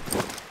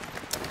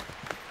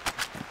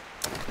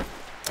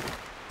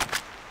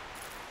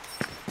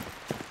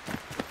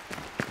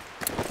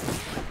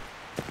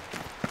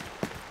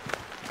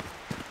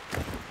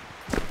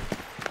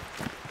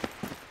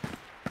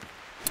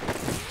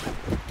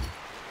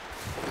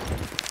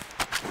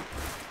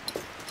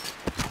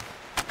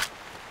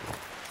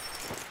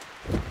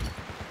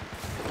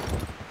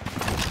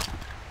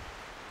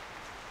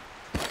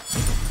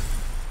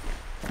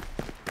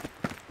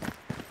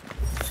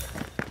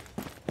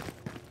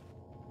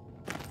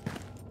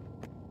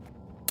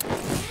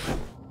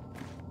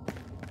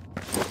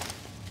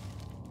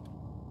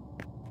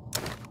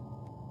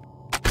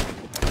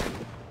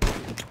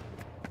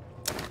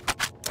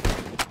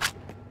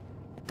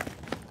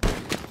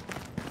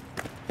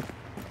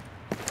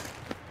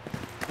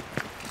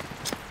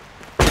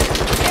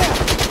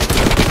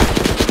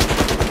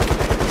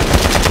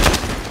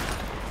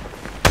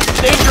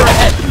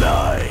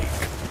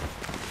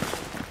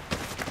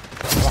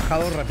 Ha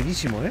bajado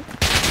rapidísimo, ¿eh?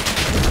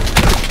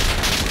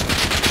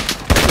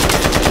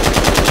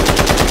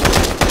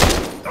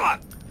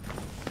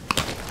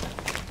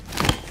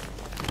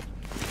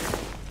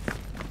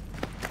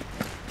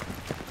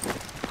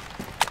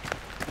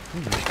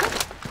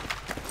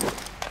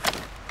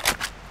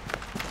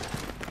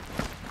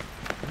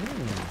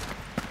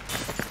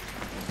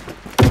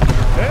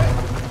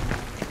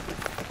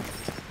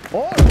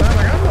 ¡Oh! ¡Me están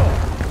atacando!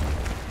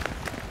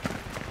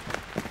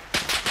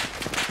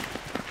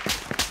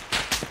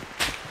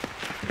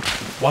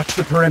 Watch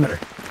the perimeter.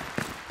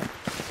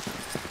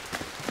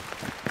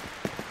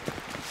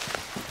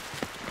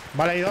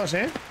 Vale, hay dos,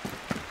 ¿eh?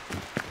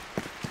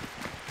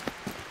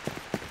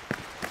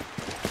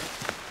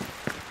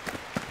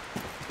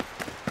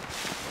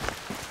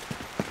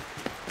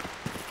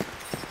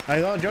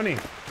 Hay dos, Johnny.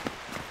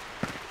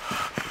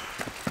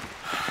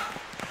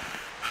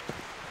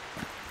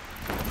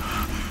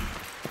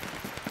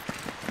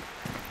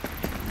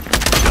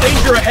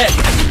 Danger ahead.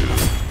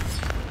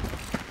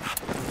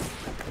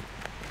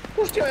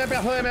 Hostia, vaya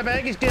pedazo de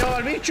MPX que llevaba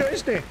el bicho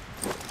este.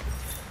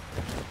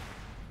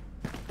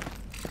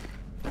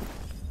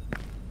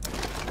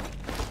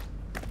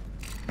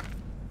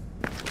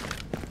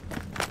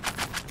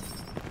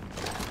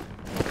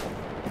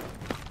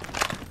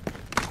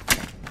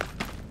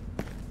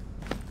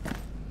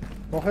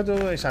 Coge tú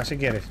esa si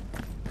quieres.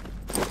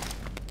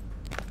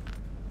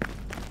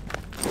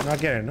 No la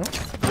quieres, ¿no?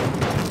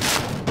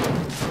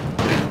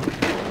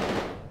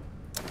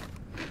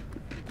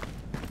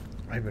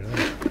 Ay, perdón.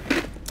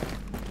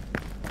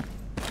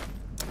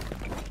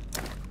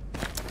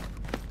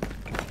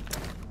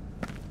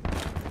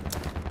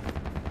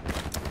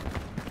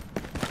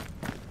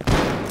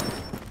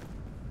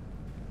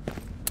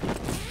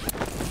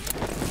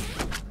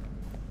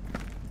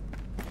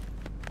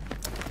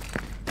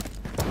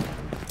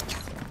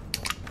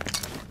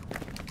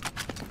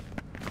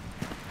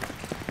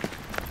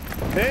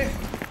 ¿Eh?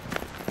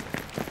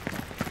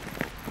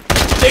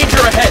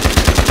 Danger ahead.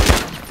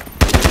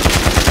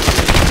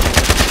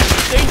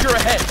 Danger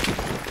ahead.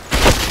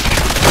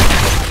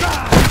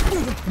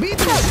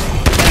 ¡Vitus!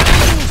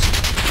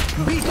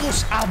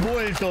 ¡Vitus ha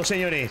vuelto,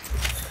 señores!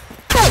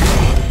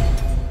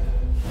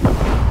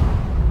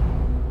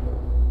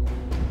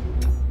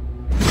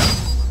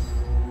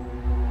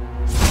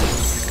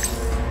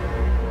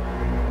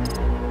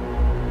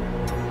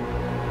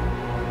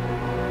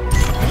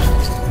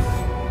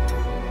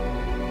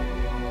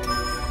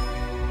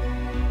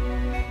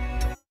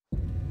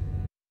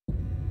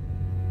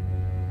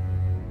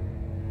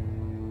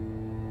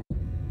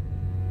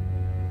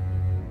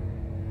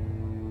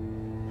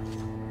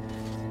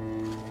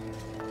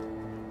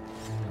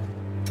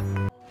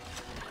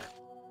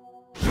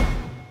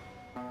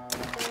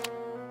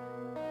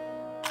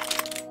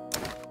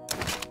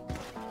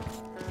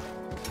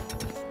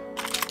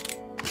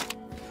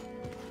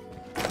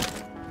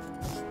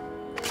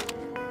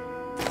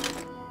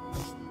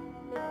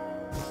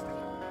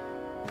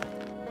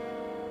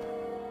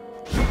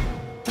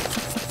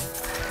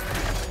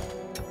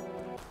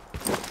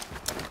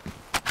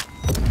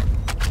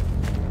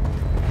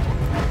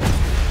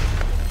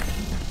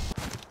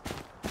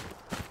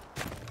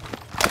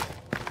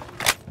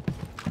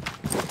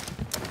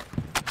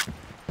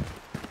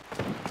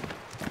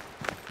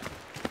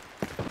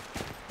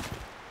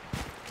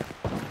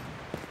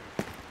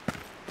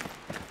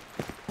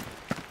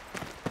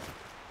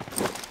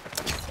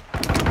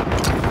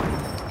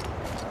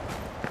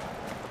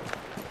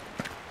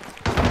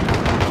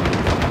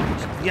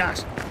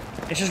 Hostias.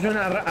 Eso es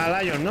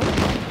a Lion, ¿no?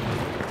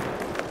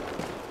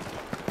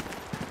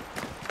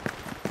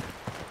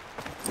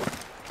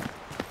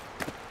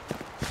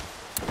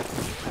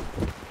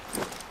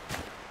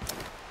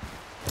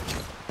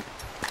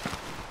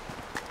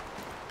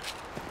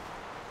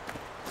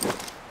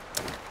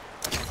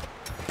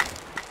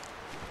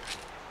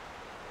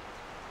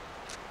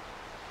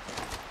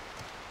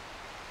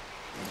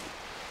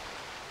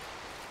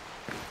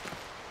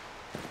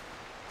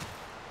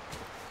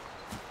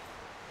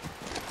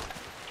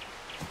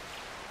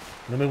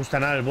 No me gusta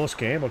nada el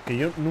bosque, porque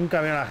yo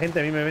nunca veo a la gente,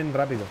 a mí me ven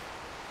rápido.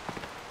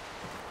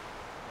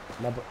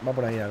 Va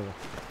por ahí algo.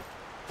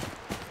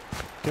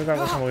 Creo que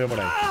algo se ha movido por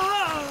ahí.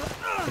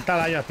 Está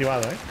el año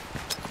activado,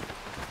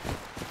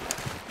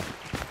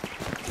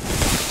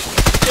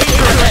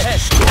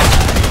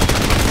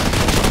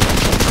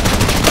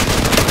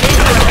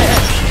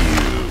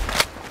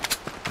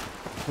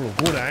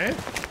 Locura,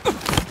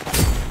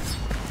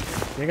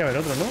 Tiene que haber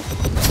otro,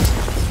 ¿no?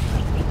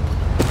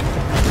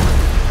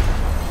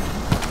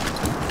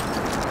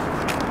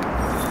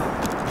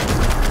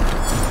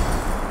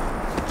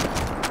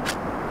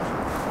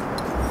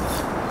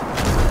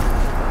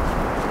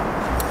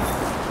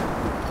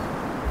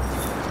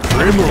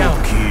 Triple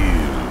kill.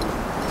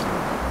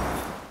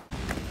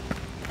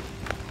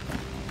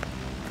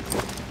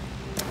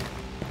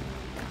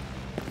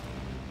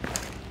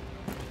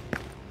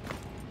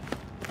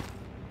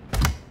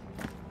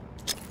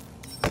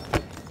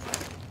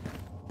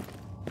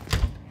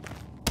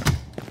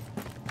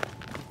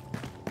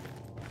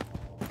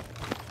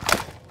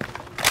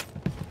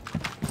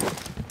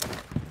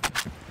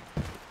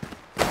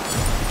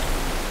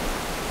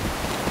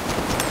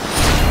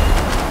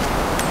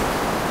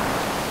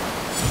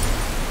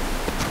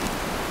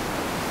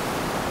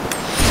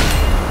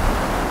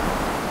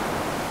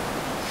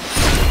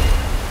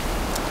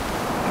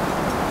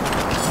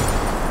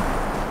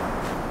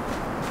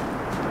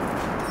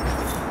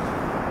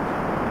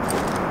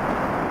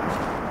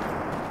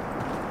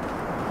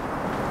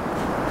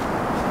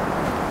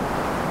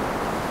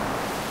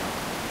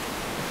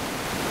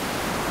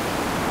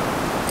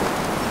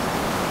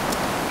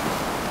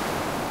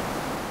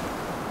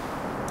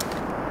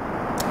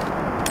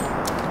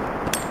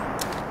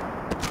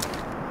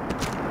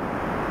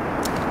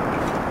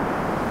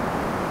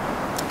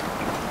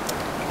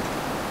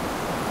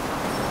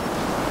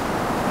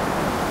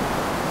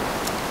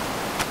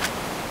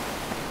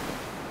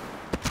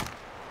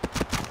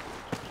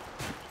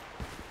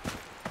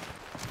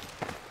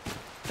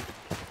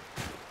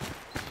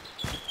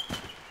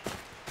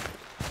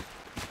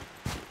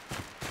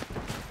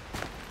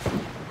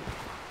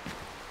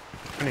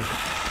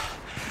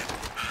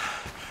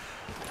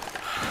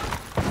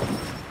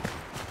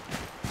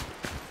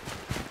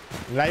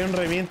 Lion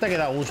revienta que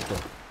da gusto.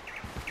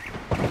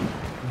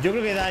 Yo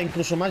creo que da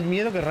incluso más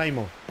miedo que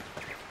Raimo.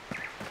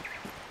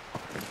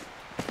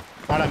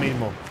 Ahora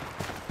mismo.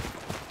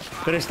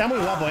 Pero está muy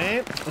guapo,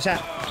 O sea,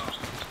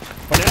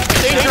 poner a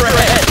pensar...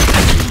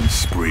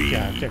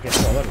 Hostia, qué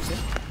jugadores,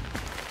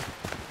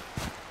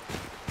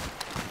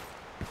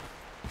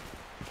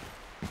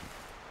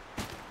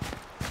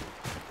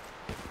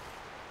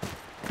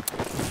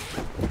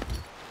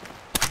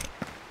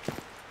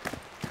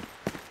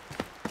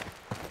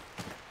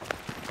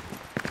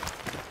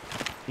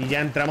 Y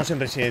ya entramos en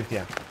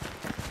residencia.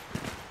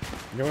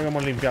 Yo creo que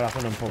hemos limpiado la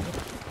zona un poco.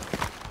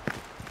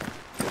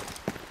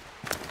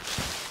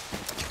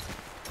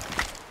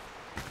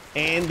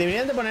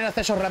 Deberían de poner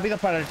accesos rápidos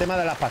para el tema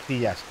de las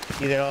pastillas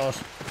y de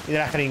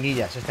las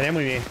jeringuillas. Estaría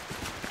muy bien.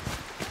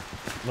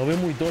 Lo veo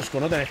muy tosco,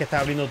 ¿no? Tener que estar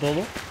abriendo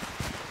todo.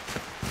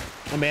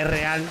 Hombre, es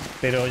real,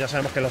 pero ya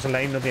sabemos que los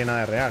LostLight no tiene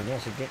nada de real, ¿no?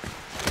 Así que...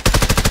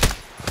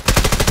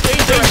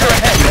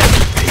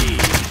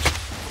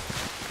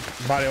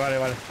 Vale.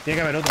 Tiene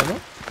que haber otro,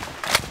 ¿no?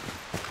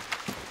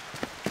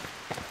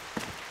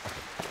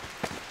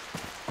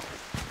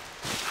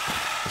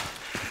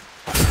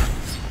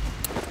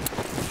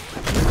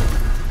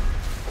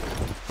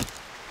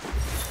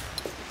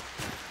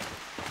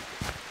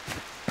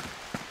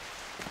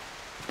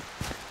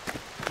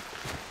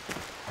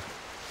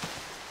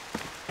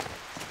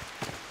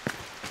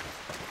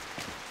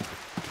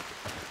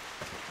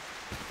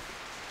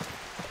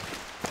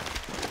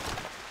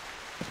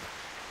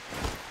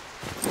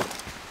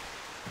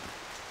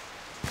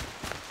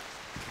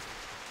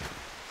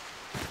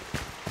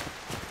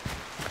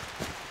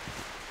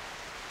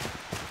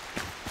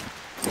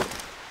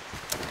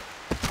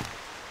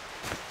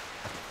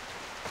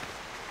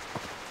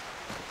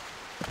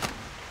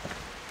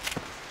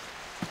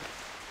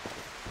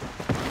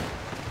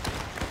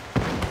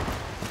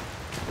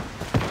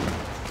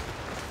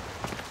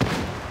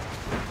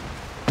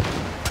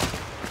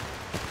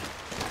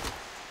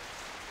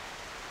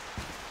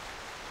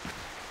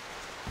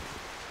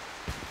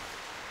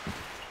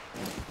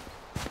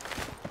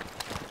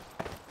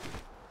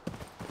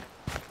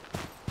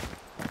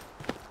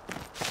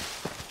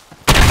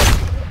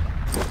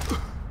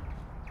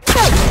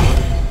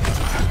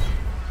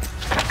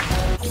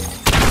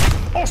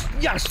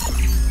 ¡Hostias!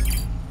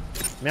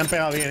 Me han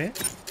pegado bien,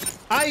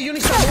 ¡Ay, Johnny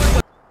está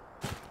muerto!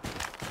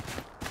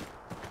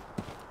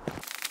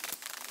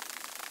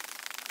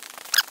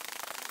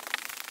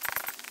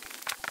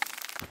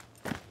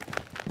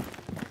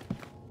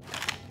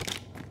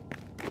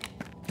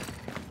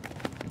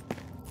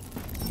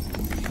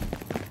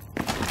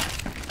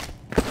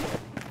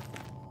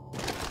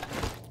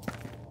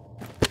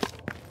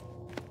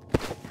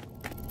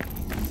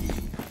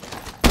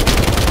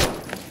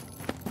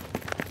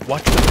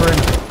 Watch the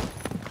perimeter.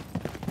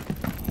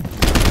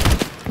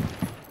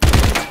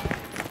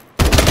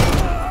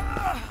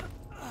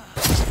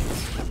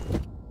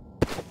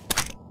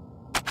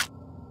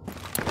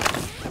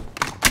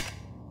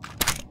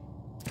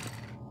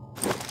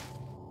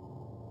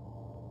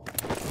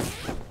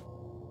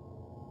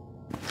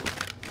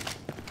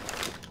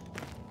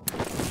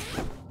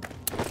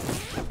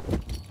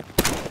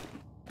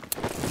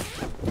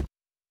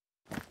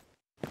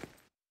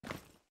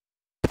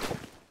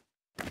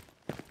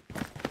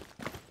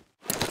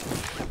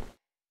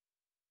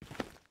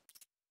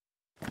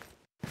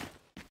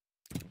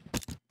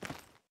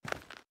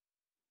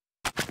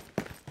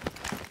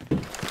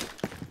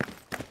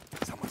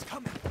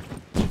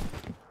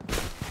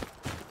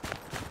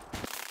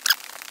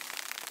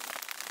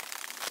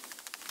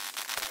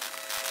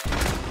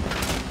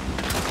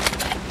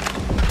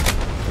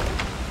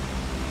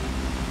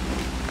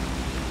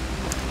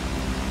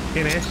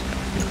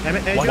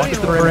 Watch the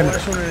perimeter.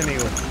 Es un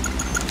enemigo.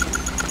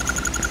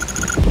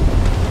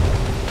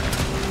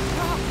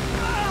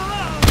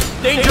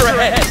 Danger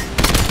ahead!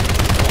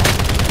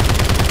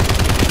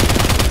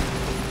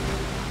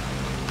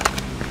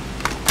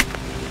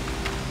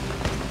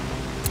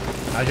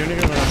 A Johnny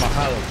que me lo han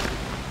bajado.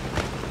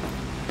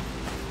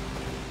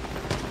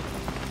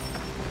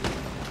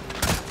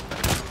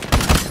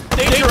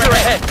 Danger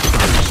ahead!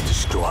 First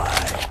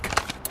strike.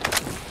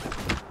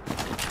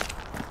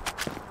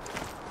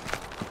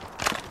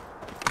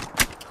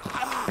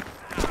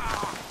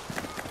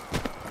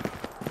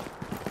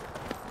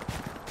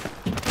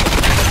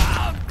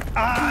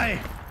 ¡Ay!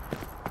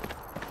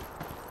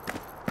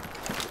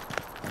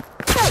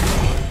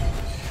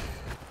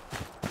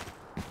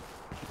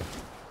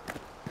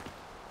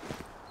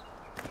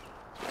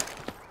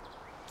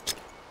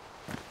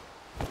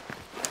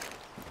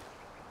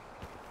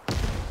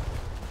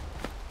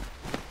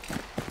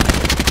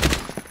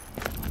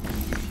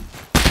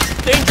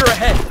 Danger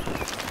ahead!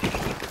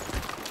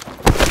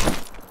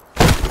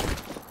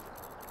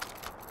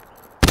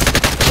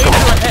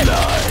 Danger ahead!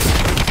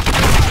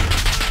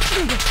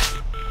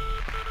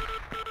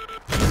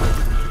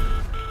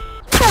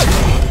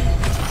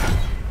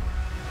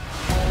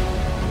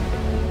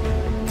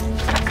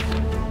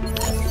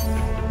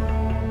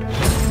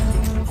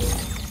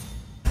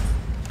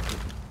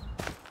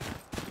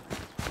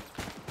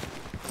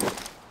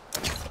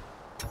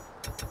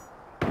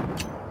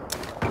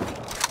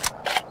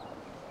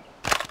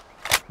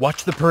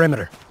 Watch the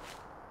perimeter.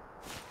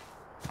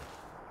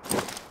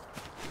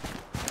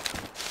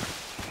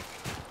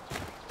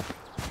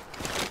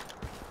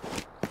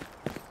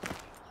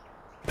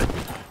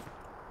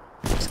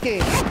 Es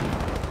que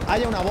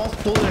haya una voz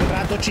todo el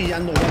rato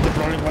chillando. What the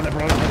problem, what the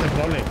problem, what the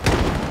problem.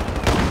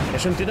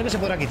 Eso entiendo que se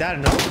podrá quitar,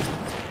 ¿no?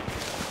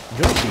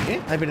 Yo sigue.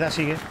 Ah, es verdad,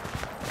 sigue.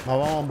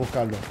 Vamos a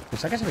buscarlo.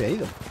 Pensaba que se había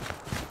ido.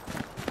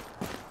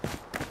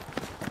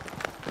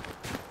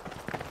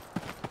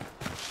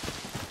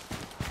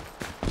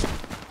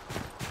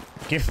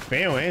 Qué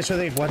feo, ¿eh? Eso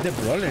de what the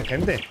problem,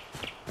 gente.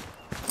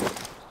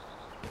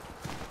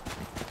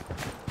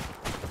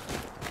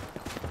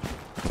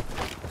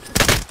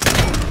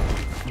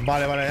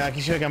 Vale, vale,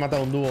 aquí se ve que ha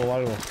matado un dúo o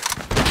algo.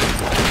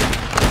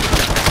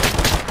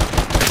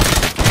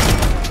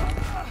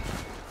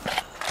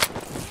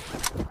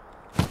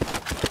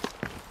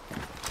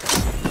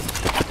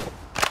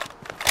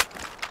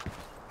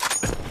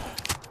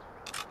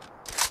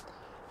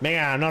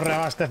 Venga, nos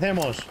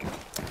reabastecemos.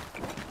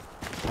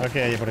 A ver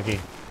qué hay por aquí.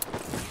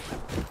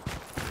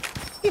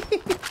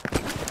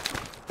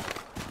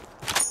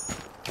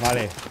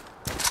 Vale.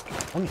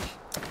 Uy.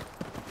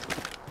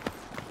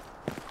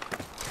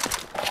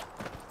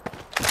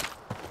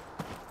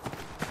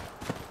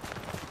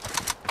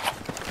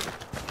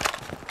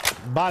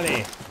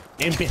 Vale.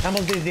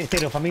 Empezamos desde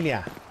cero,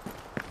 familia.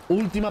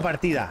 Última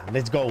partida.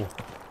 Let's go.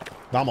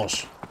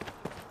 Vamos.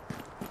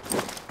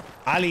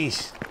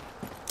 Alice.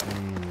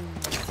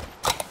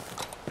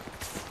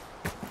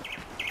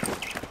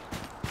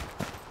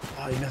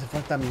 Ay, me hace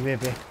falta mi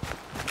BP.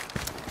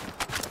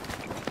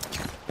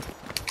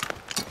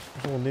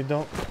 Un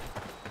segundito.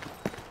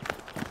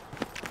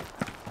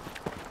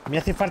 Me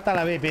hace falta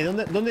la BP.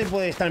 ¿Dónde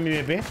puede estar mi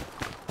BP?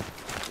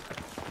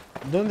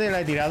 ¿Dónde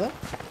la he tirado?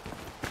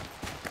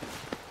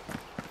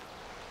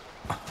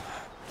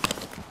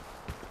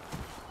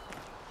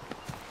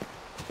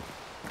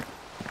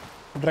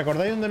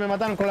 ¿Recordáis dónde me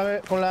mataron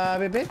con la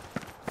BP?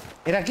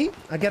 ¿Era aquí?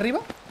 ¿Aquí arriba?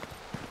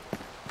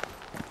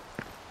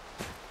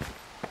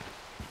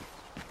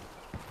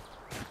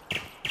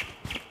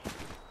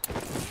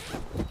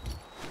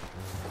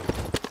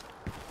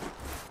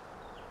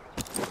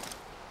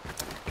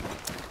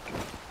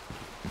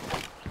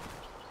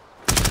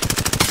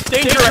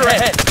 Danger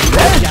ahead!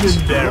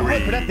 No,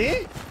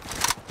 espérate.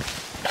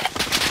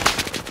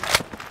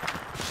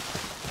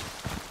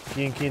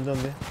 ¿Quién,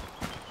 dónde?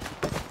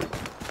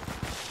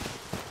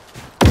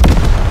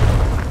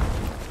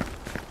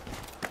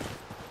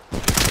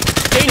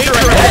 Danger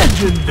ahead!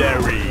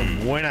 Legendary.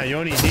 Buena,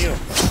 Johnny, tío.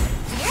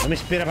 No me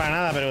espera para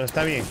nada, pero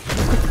está bien.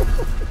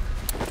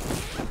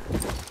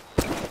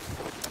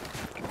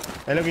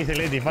 Es lo que dice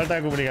Leti, falta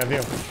de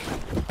comunicación.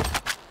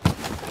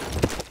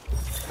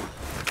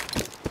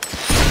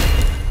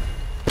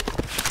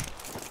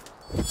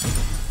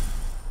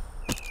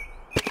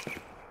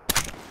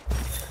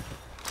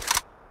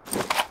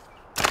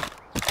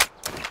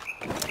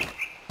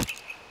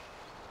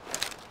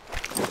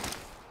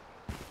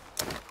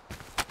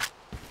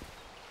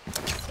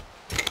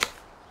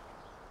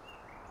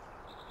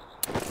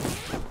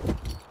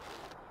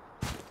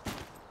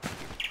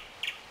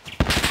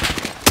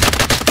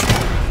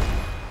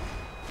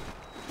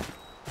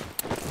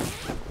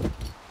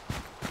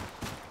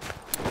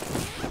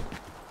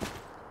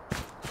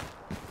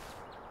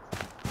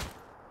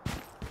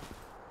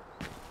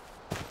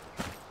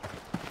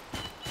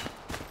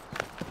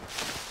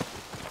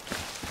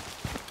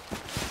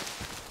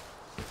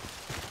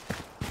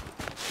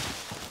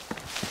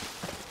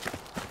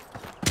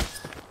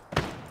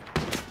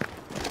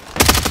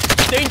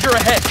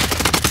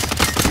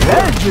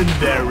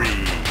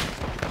 Legendary.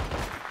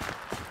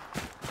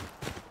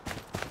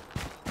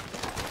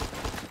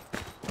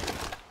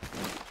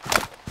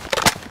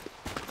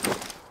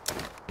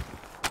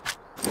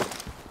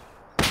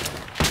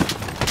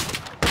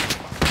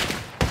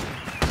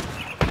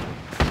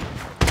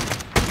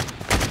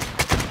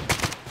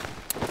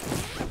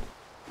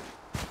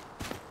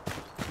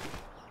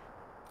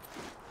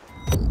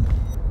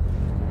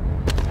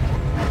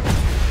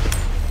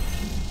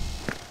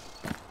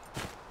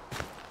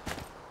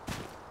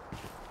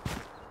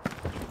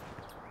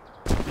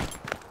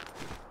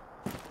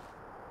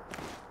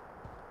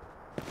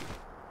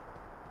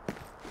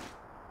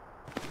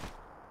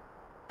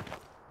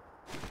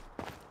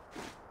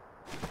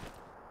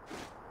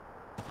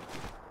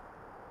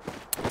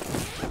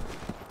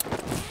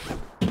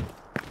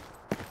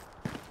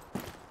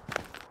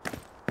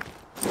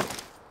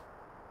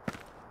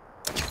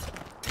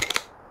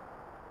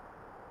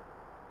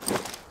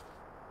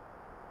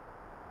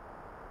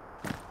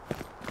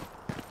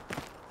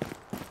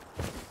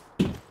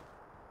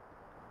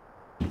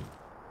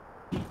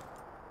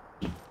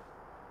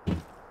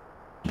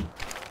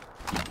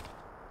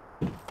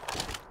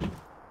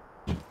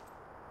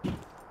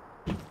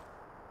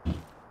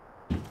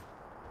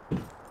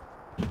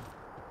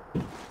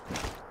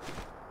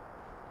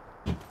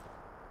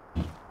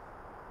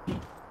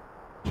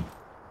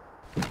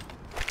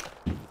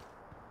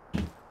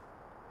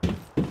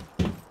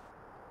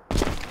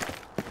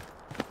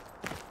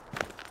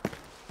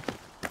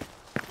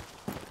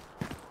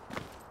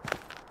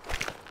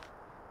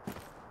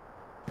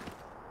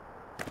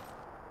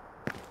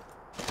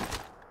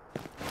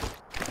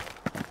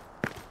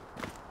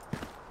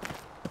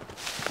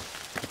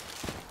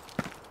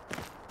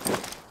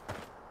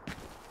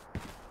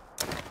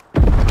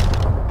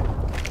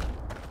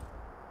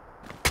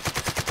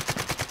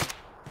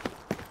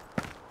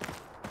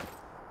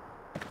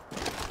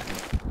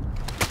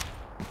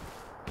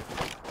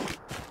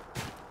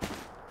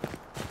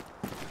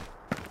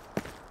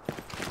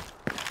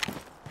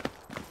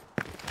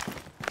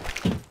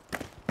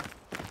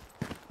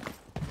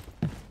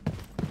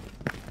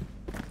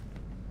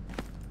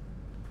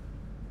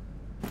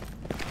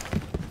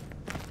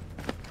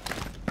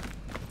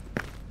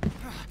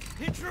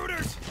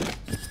 Intruders!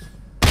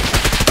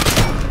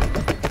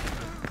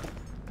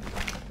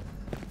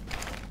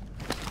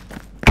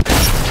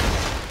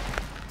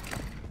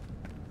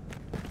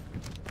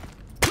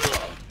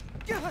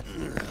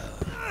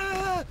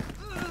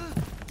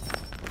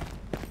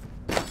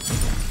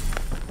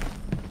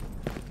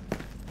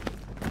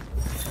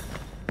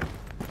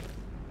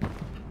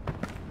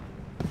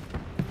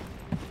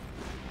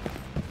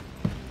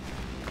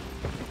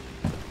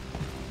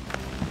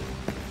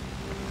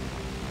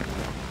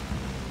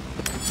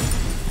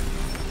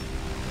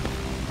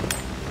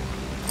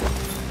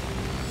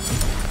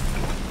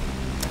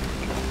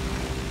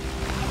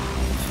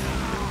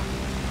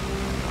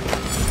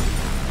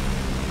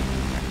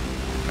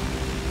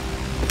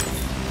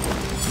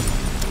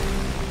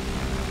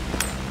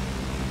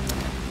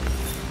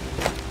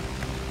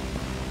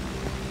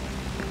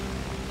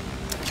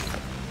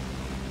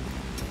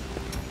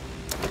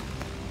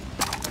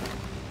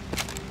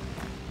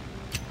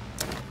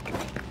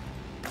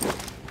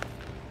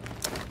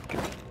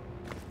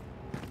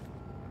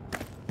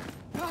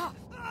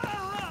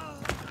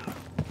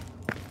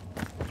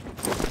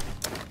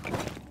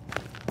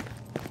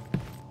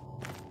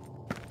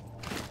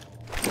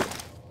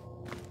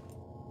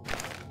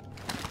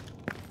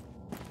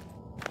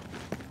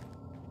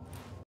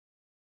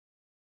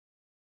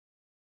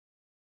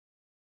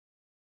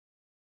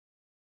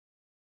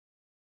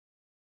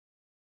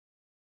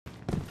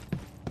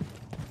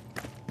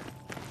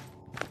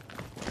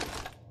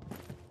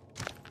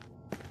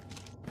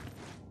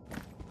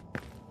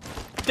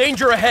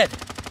 Danger ahead!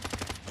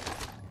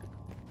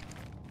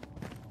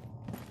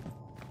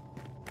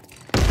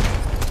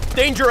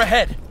 Danger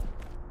ahead!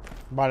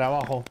 Vale,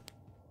 abajo.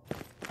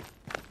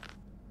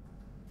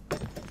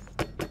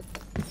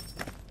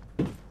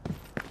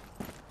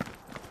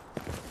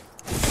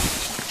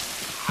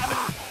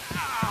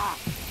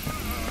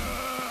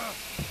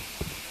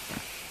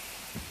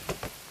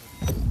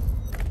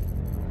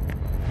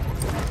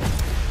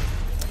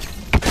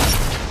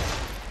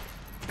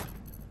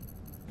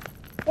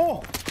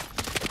 ¡Oh!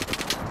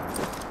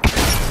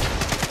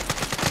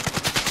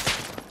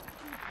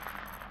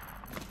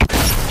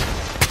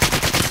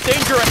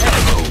 Danger ahead!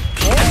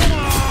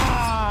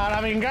 ¡Toma!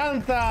 ¡La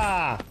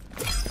venganza!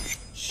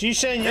 ¡Sí,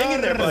 Hang in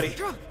there, señor! buddy.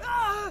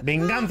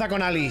 Venganza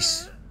con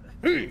Alice.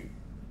 I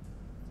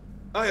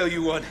owe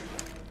you one.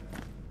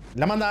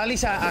 La manda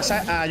Alice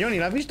a Johnny,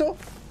 ¿la has visto?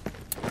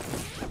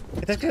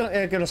 Este es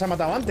el que los ha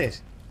matado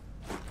antes.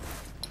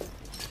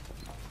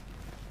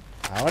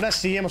 Ahora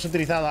sí hemos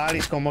utilizado a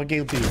Alice como hay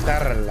que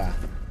utilizarla.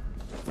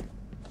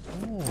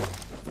 Oh.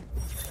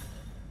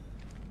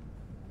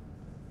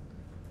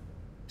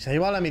 Se ha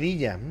llevado la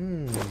mirilla.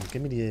 ¿Qué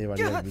mirilla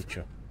llevaría el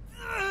bicho?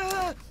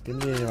 ¿Qué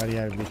mirilla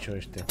llevaría el bicho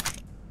este?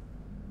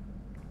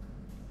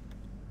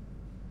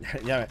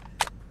 Ya ves.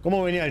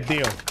 ¿Cómo venía el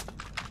tío?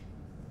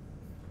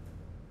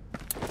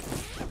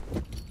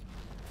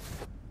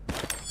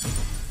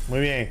 Muy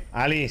bien,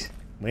 Alice.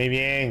 Muy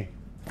bien.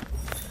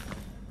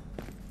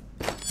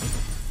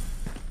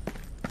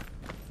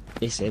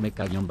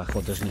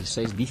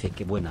 SMK-2006 dice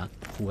que buena,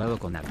 jugado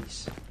con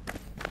Alice.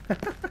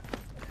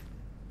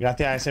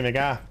 Gracias,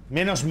 SMK.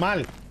 Menos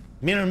mal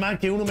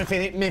que uno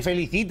me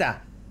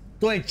felicita.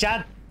 Todo el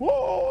chat.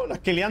 Las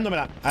que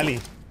liándomela. Ali,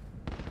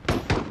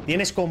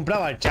 tienes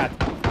comprado al chat.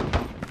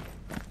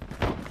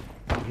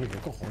 ¿Qué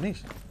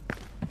cojones?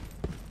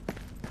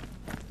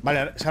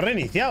 Vale, se ha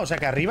reiniciado. O sea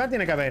que arriba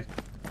tiene que haber.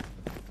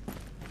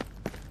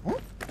 ¿Oh?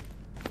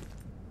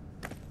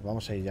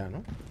 Vamos a ir ya,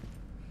 ¿no?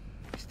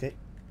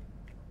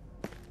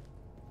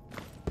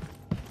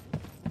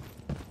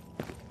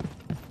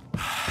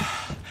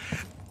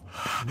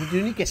 No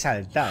tiene ni que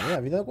saltar, ¿eh?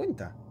 ¿Habéis dado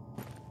cuenta?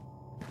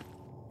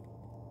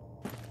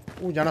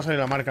 Ya no sale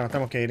la marca, nos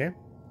tenemos que ir,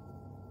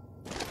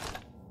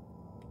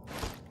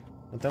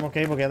 Nos tenemos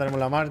que ir porque ya tenemos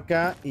la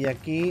marca. Y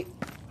aquí...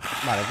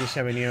 Vale, aquí se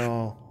ha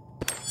venido...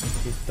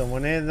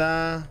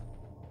 Criptomoneda...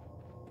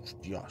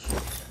 Hostias.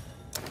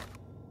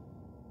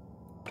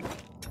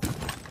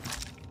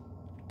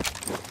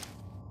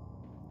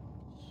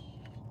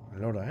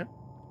 El oro,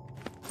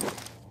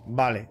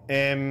 Vale.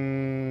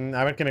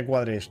 A ver que me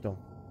cuadre esto.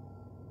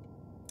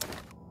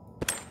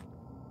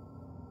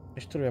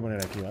 Esto lo voy a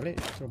poner aquí, ¿vale?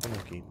 Esto lo pongo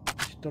aquí.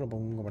 Esto lo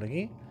pongo por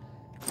aquí.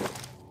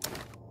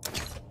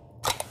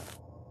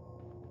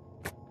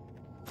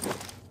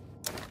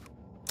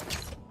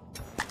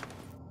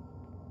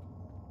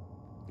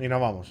 Y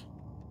nos vamos.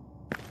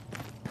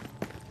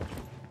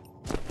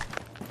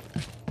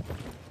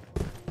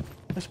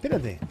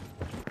 Espérate.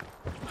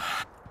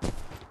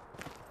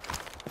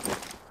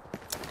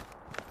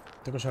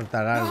 Tengo que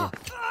soltar algo.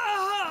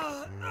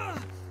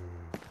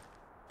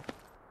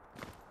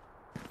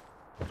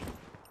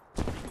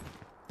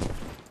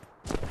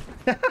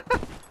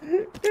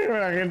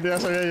 Bueno, gente, ya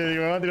sabía yo.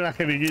 Digo, me va a tirar una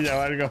jeriquilla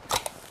o algo.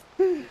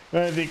 Me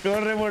va a decir,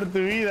 corre por tu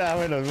vida.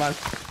 Menos mal.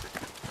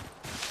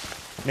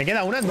 ¿Me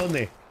queda una en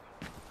dónde?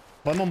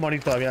 Podemos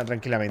morir todavía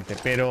tranquilamente,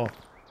 pero...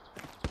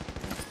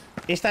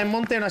 Esta en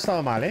monte no ha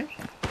estado mal,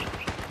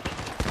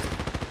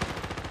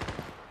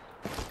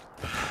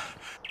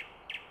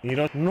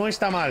 No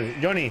está mal,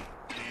 Johnny.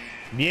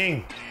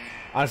 Bien.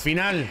 Al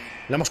final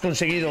lo hemos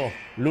conseguido.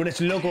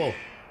 Lunes loco.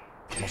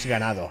 Hemos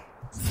ganado.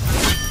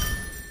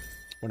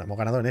 Bueno, hemos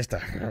ganado en esta.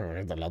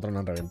 La otra no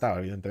han reventado,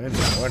 evidentemente.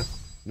 Pero bueno,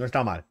 no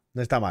está mal.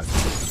 No está mal.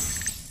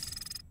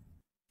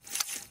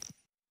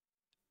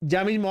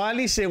 Ya mismo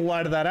Ali se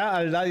guardará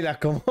al Dadilas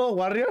como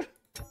Warrior.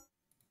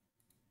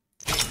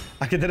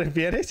 ¿A qué te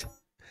refieres?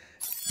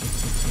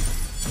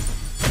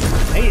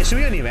 ¡Ey, he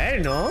subido de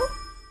nivel, ¿no?